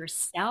with Yeah.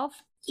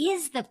 yourself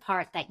is the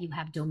part that you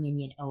have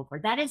dominion over.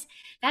 That is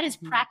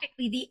Mhm.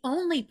 practically the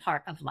only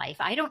part of life.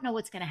 I don't know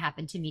what's going to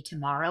happen to me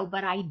tomorrow,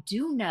 but I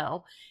do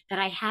know that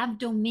I have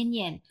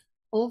dominion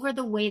over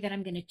the way that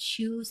I'm going to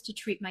choose to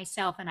treat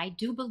myself. And I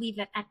do believe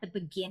that at the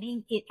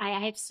beginning, I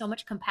have so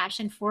much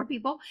compassion for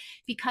people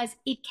because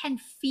it can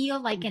feel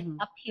like an Mhm.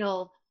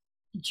 uphill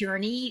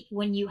journey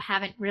when you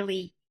haven't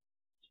really.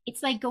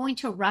 It's like going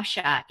to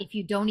Russia. If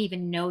you don't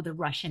even know the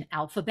Russian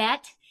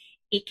alphabet,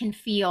 it can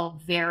feel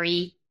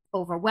very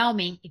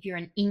overwhelming if you're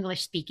an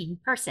English speaking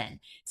person.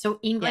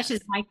 So English is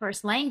Yes. my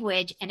first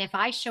language. And if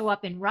I show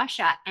up in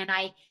Russia and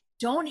I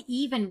don't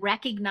even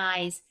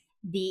recognize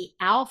the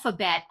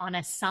alphabet on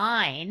a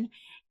sign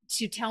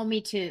to tell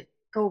me to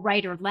go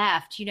right or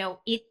left,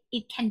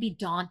 it can be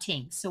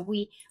daunting. So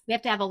we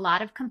have to have a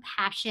lot of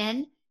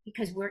compassion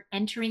because we're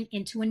entering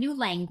into a new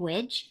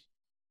language,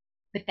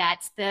 but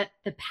that's the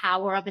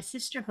power of a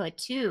sisterhood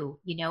too.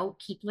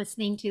 Keep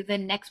listening to the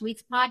next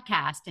week's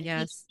podcast, and each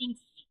Yes. thing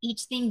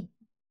each thing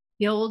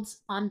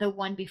builds on the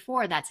one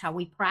before. That's how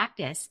we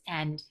practice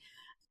and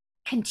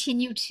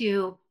continue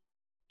to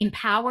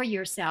empower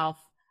yourself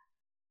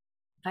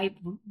by,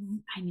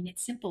 I mean,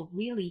 it's simple,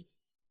 really.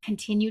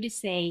 Continue to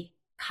say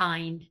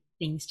kind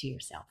things to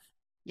yourself.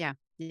 Yeah.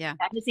 Yeah.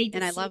 That is a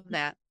And I decision. love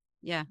that.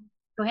 Yeah.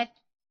 Go ahead.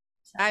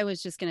 I Sorry.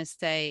 was just going to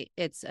say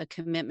it's a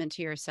commitment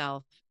to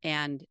yourself.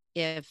 And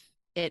if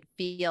it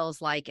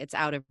feels like it's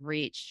out of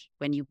reach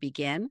when you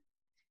begin,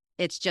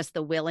 it's just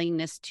the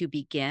willingness to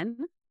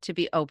begin, to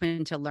be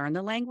open to learn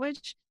the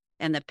language,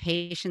 and the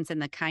patience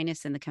and the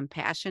kindness and the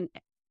compassion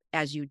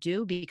as you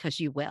do, because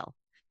you will.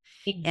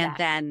 And Exactly.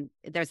 then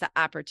there's the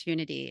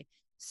opportunity.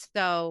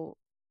 So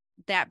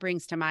that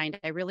brings to mind,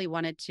 I really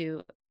wanted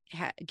to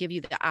give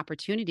you the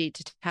opportunity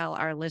to tell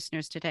our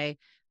listeners today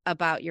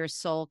about your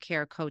soul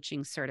care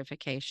coaching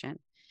certification.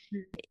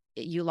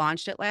 You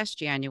launched it last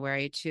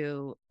January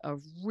to a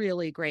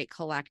really great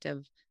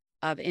collective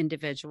of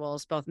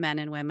individuals, both men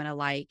and women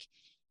alike.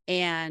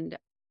 And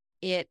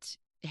it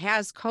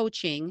has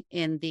coaching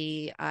in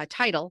the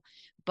title,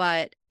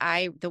 but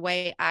the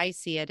way I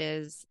see it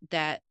is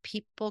that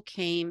people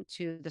came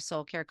to the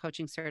soul care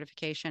coaching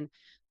certification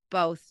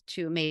both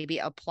to maybe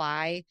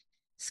apply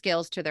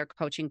skills to their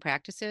coaching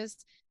practices,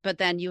 but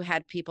then you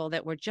had people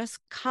that were just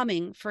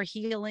coming for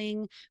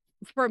healing,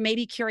 for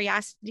maybe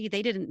curiosity.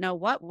 They didn't know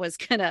what was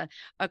going to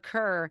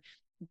occur.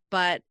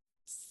 But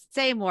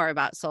say more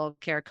about soul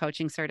care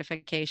coaching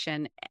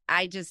certification.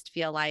 I just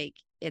feel like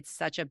it's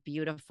such a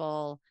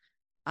beautiful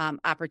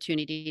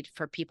opportunity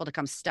for people to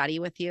come study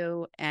with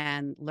you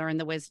and learn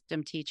the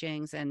wisdom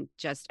teachings and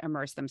just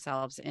immerse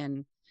themselves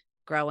in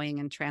growing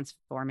and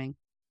transforming.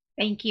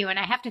 Thank you. And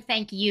I have to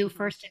thank you Mhm.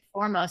 first and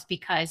foremost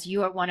because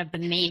you are one of the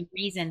main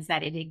reasons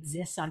that it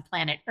exists on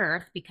planet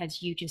Earth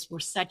because you just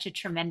were such a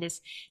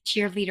tremendous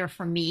cheerleader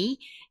for me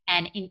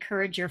and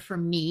encourager for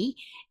me.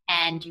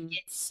 And you Mhm.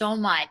 did so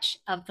much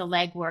of the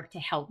legwork to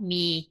help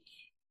me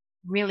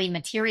really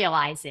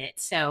materialize it.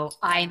 So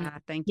I'm,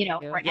 Thank you. Yeah,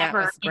 it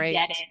forever was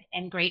indebted great.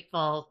 and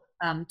grateful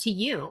to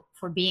you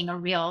for being a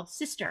real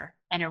sister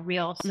and a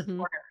real Hmm.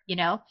 supporter.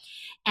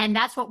 And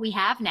that's what we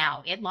have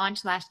now. It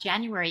launched last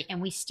January,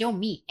 and we still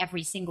meet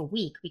every single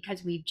week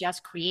because we've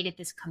just created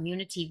this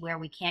community where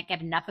we can't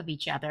get enough of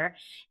each other.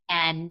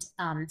 And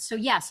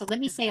yeah, so let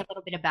me say a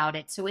little bit about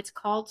it. So it's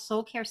called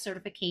Soul Care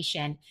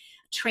Certification,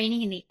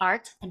 Training in the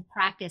Art and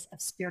Practice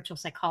of Spiritual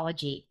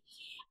Psychology.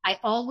 I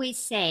always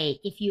say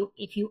if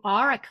you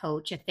are a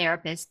coach, a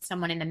therapist,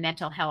 someone in the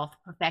mental health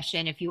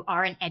profession, if you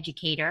are an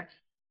educator,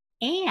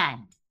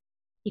 and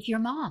if you're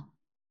a mom,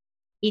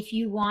 if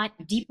you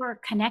want deeper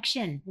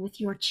connection with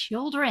your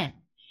children,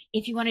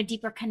 If you want a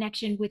deeper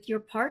connection with your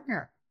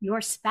partner,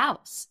 your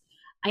spouse,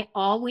 I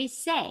always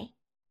say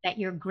that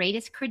your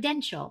greatest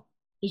credential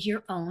is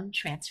your own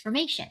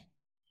transformation.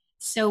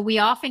 So we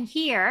often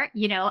hear,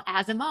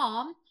 as a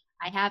mom,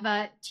 I have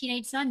a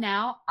teenage son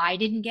now. I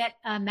didn't get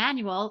a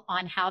manual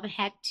on how the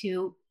heck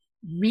to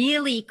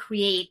really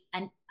create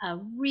a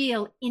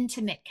real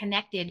intimate,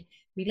 connected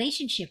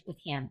relationship with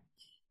him.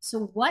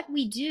 So, what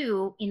we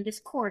do in this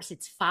course,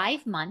 it's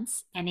 5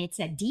 months and it's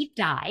a deep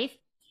dive.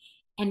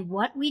 And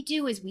what we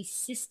do is we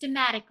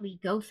systematically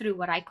go through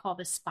what I call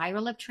the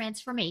spiral of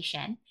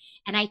transformation.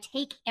 And I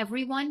take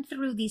everyone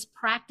through these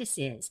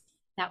practices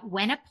that,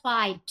 when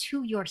applied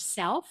to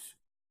yourself,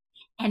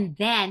 and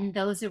then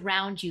those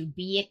around you,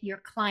 be it your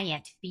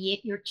client, be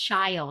it your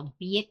child,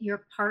 be it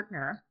your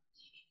partner,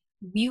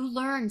 you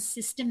learn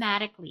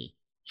systematically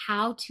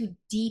how to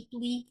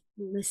deeply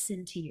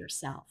listen to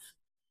yourself,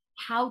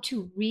 how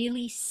to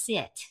really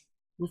sit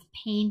with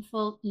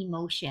painful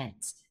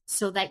emotions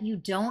so that you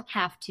don't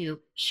have to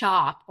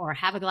shop or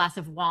have a glass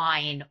of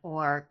wine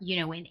or,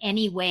 in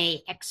any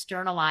way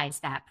externalize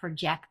that,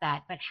 project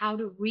that, but how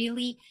to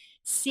really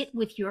sit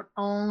with your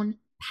own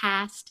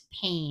past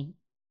pain,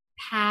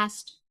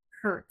 past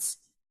hurts,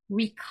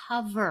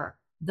 recover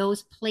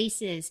those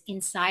places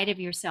inside of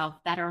yourself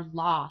that are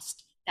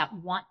lost, that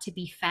want to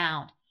be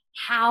found,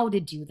 how to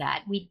do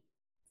that. We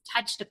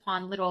touched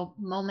upon little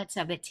moments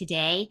of it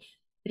today,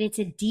 but it's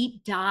a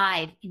deep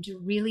dive into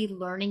really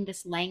learning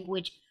this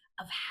language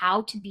of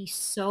how to be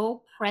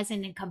so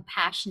present and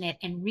compassionate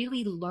and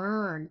really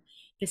learn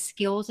the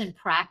skills and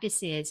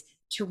practices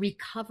to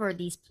recover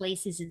these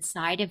places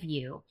inside of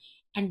you.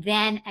 And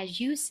then, as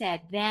you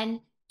said,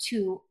 then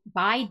to,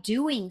 by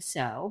doing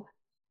so,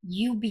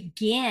 you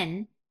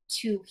begin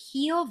to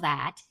heal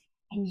that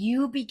and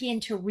you begin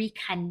to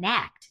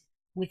reconnect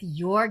with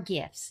your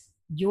gifts,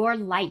 your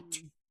light,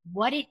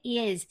 what it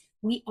is.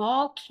 We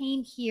all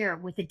came here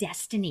with a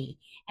destiny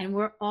and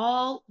we're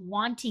all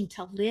wanting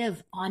to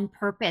live on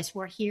purpose.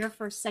 We're here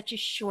for such a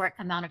short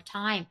amount of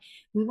time.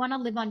 We want to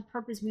live on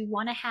purpose. We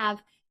want to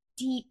have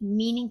deep,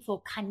 meaningful,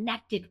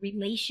 connected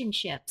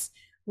relationships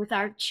with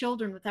our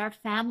children, with our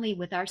family,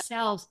 with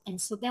ourselves. And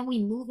so then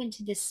we move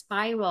into this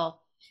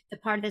spiral, the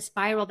part of the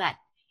spiral that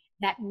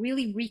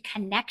really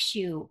reconnects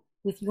you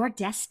with your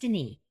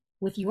destiny,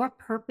 with your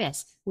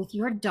purpose, with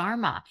your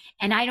dharma.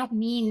 And I don't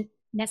mean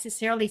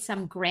necessarily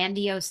some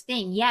grandiose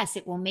thing. Yes,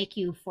 it will make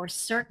you for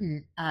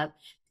certain a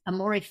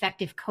more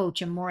effective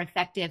coach, a more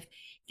effective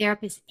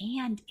therapist,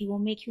 and it will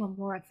make you a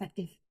more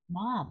effective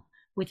mom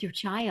with your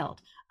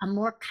child, a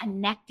more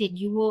connected.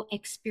 You will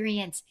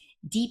experience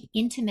deep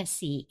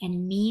intimacy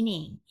and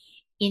meaning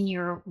in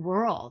your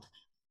world.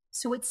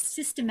 So it's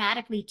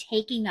systematically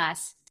taking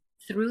us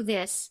through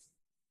this,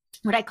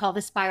 what I call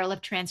the spiral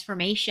of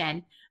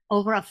transformation,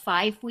 over a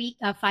 5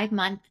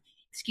 month,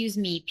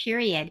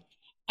 period.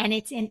 And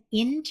it's an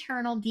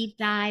internal deep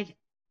dive,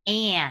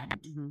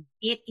 and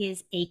it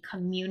is a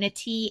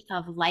community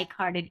of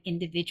like-hearted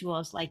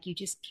individuals. Like, you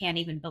just can't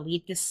even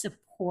believe the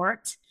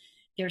support.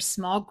 There's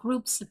small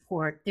group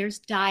support. There's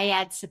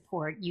dyad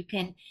support. You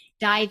can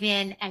dive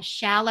in as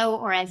shallow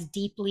or as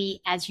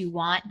deeply as you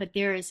want, but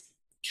there is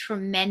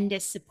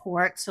tremendous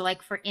support. So,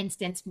 like, for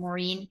instance,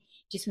 Maureen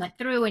just went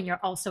through, and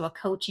you're also a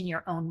coach in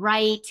your own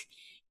right.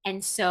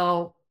 And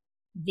so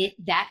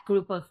that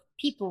group of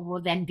people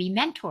will then be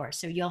mentors.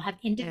 So you'll have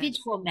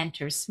individual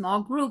mentors,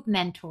 small group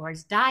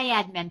mentors,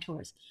 dyad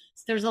mentors.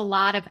 So there's a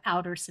lot of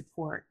outer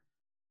support.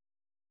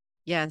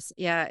 Yes.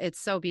 Yeah. It's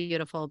so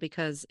beautiful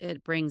because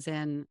it brings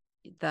in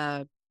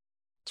the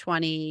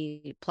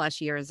 20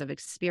 plus years of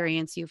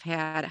experience you've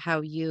had,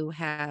 how you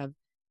have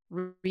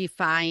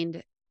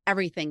refined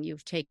everything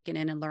you've taken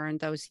in and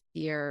learned those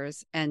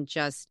years. And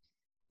just,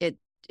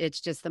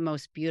 it's just the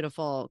most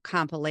beautiful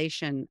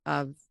compilation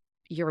of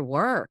your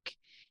work,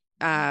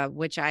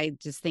 which I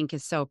just think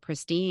is so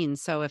pristine.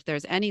 So if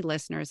there's any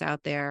listeners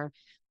out there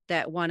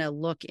that want to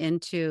look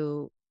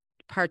into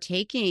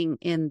partaking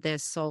in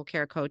this soul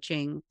care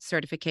coaching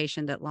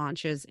certification that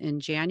launches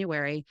in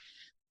January,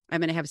 I'm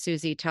going to have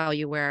Suzi tell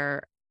you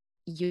where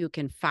you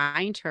can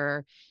find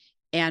her.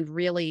 And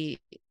really,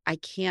 I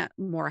can't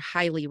more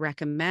highly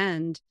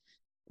recommend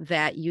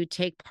that you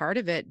take part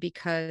of it,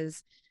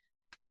 because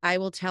I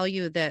will tell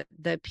you that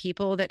the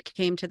people that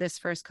came to this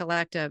first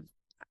collective,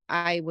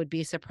 I would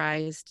be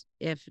surprised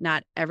if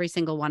not every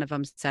single one of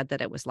them said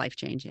that it was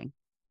life-changing.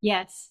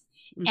 Yes.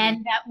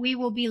 And that we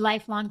will be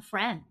lifelong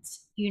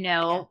friends,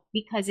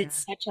 because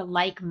it's such a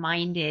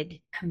like-minded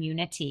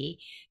community.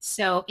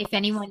 So if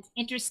anyone's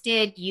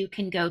interested, you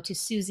can go to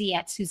Suzi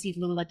at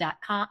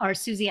SuziLula.com, or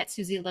Suzi at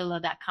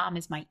SuziLula.com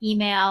is my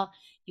email.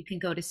 You can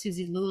go to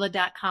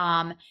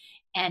SuziLula.com,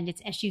 and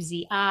it's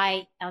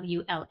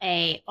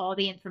SuziLula. All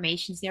the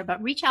information's there,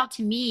 but reach out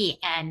to me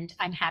and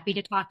I'm happy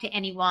to talk to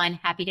anyone,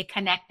 happy to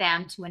connect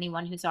them to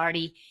anyone who's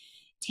already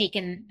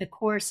taken the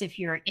course if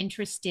you're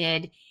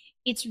interested.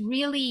 It's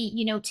really,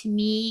 to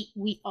me,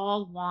 we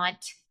all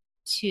want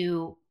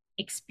to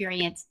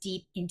experience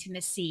deep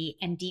intimacy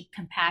and deep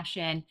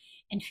compassion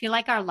and feel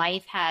like our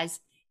life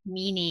has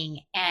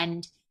meaning.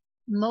 And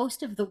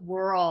most of the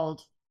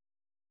world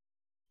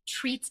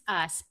treats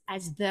us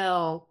as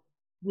though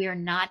we're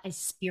not a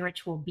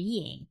spiritual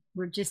being.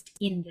 We're just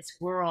in this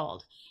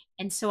world.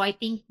 And so I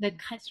think the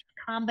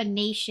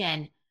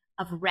combination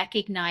of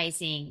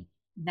recognizing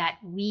that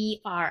we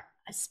are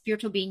a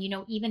spiritual being,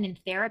 even in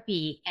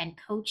therapy and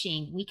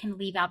coaching, we can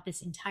leave out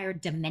this entire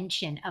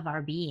dimension of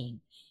our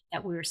being,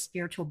 that we're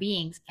spiritual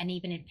beings. And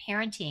even in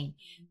parenting,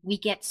 we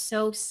get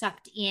so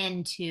sucked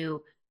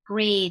into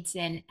grades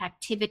and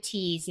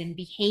activities and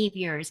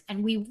behaviors,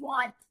 and we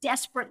want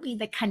desperately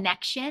the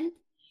connection,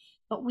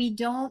 but we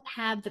don't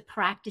have the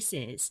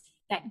practices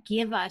that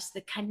give us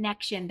the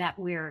connection that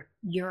we're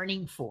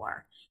yearning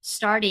for,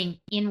 starting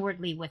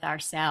inwardly with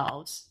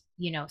ourselves,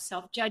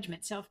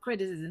 self-judgment,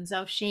 self-criticism,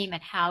 self-shame,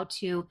 and how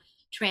to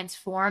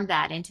transform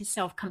that into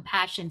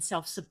self-compassion,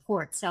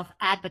 self-support,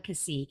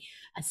 self-advocacy,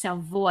 a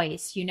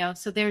self-voice,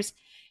 so there's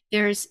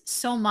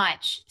so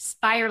much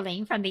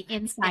spiraling from the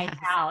inside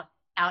Yes.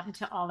 out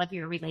into all of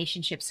your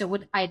relationships. So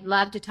I'd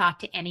love to talk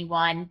to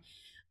anyone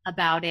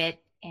about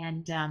it.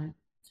 And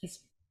it's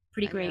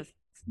pretty great Yes.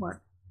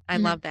 work. I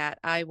Mhm. love that.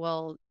 I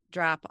will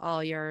drop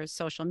all your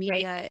social Great.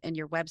 media and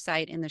your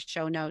website in the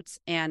show notes.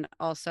 And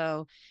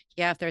also,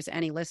 yeah, if there's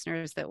any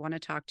listeners that want to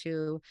talk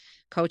to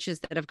coaches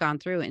that have gone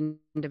through and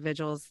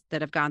individuals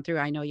that have gone through,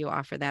 I know you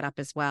offer that up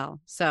as well.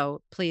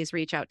 So please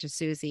reach out to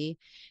Suzi.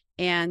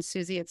 And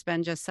Suzi, it's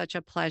been just such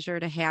a pleasure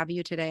to have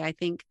you today. I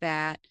think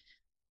that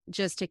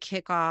just to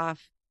kick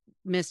off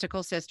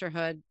mystical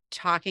sisterhood,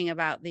 talking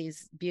about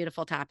these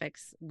beautiful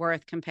topics,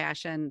 worth,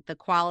 compassion, the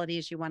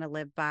qualities you want to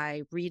live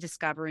by,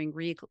 rediscovering,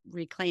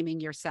 reclaiming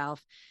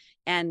yourself,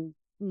 and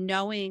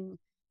knowing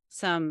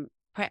some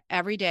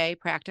everyday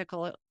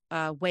practical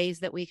ways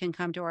that we can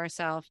come to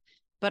ourselves,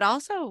 but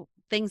also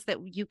things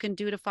that you can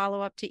do to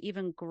follow up to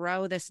even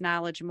grow this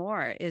knowledge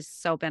more is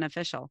so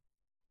beneficial.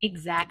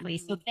 Exactly.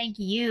 So Mhm. thank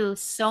you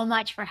so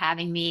much for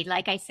having me.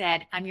 Like I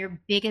said, I'm your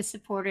biggest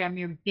supporter. I'm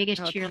your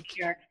biggest Oh, thank you.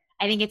 cheerleader.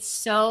 I think it's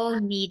so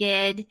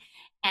needed.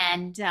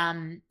 And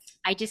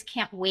I just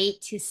can't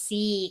wait to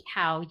see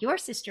how your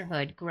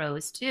sisterhood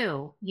grows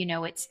too.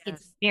 It's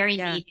Yes. very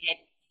Yeah. needed.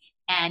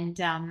 And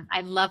I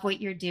love what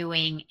you're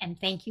doing.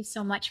 And thank you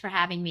so much for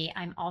having me.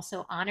 I'm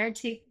also honored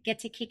to get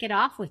to kick it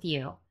off with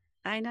you.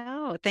 I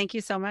know. Thank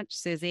you so much,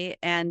 Suzi.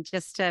 And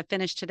just to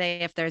finish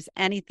today, if there's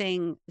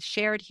anything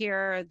shared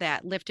here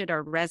that lifted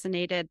or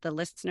resonated the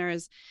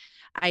listeners,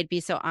 I'd be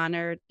so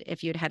honored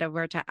if you'd head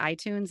over to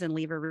iTunes and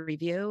leave a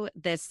review.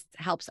 This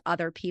helps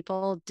other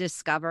people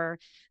discover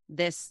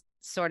this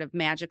sort of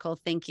magical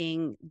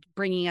thinking,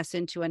 bringing us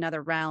into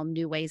another realm,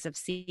 new ways of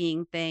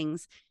seeing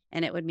things.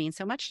 And it would mean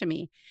so much to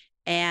me.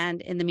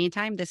 And in the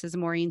meantime, this is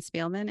Maureen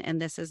Spielman,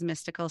 and this is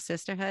Mystical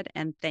Sisterhood.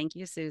 And thank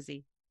you,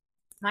 Suzi.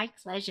 My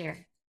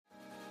pleasure.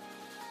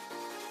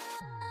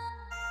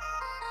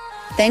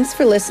 Thanks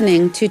for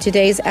listening to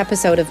today's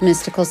episode of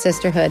Mystical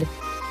Sisterhood.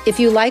 If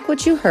you like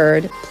what you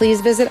heard,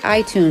 please visit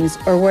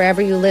iTunes or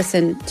wherever you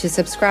listen to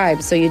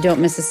subscribe so you don't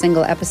miss a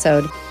single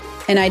episode.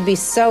 And I'd be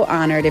so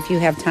honored if you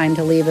have time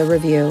to leave a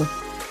review.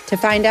 To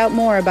find out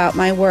more about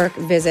my work,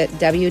 visit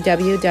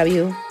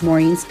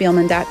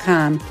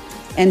www.maureenspielman.com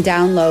and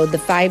download the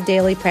 5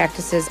 daily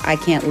practices I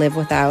can't live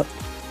without.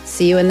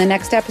 See you in the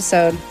next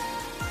episode.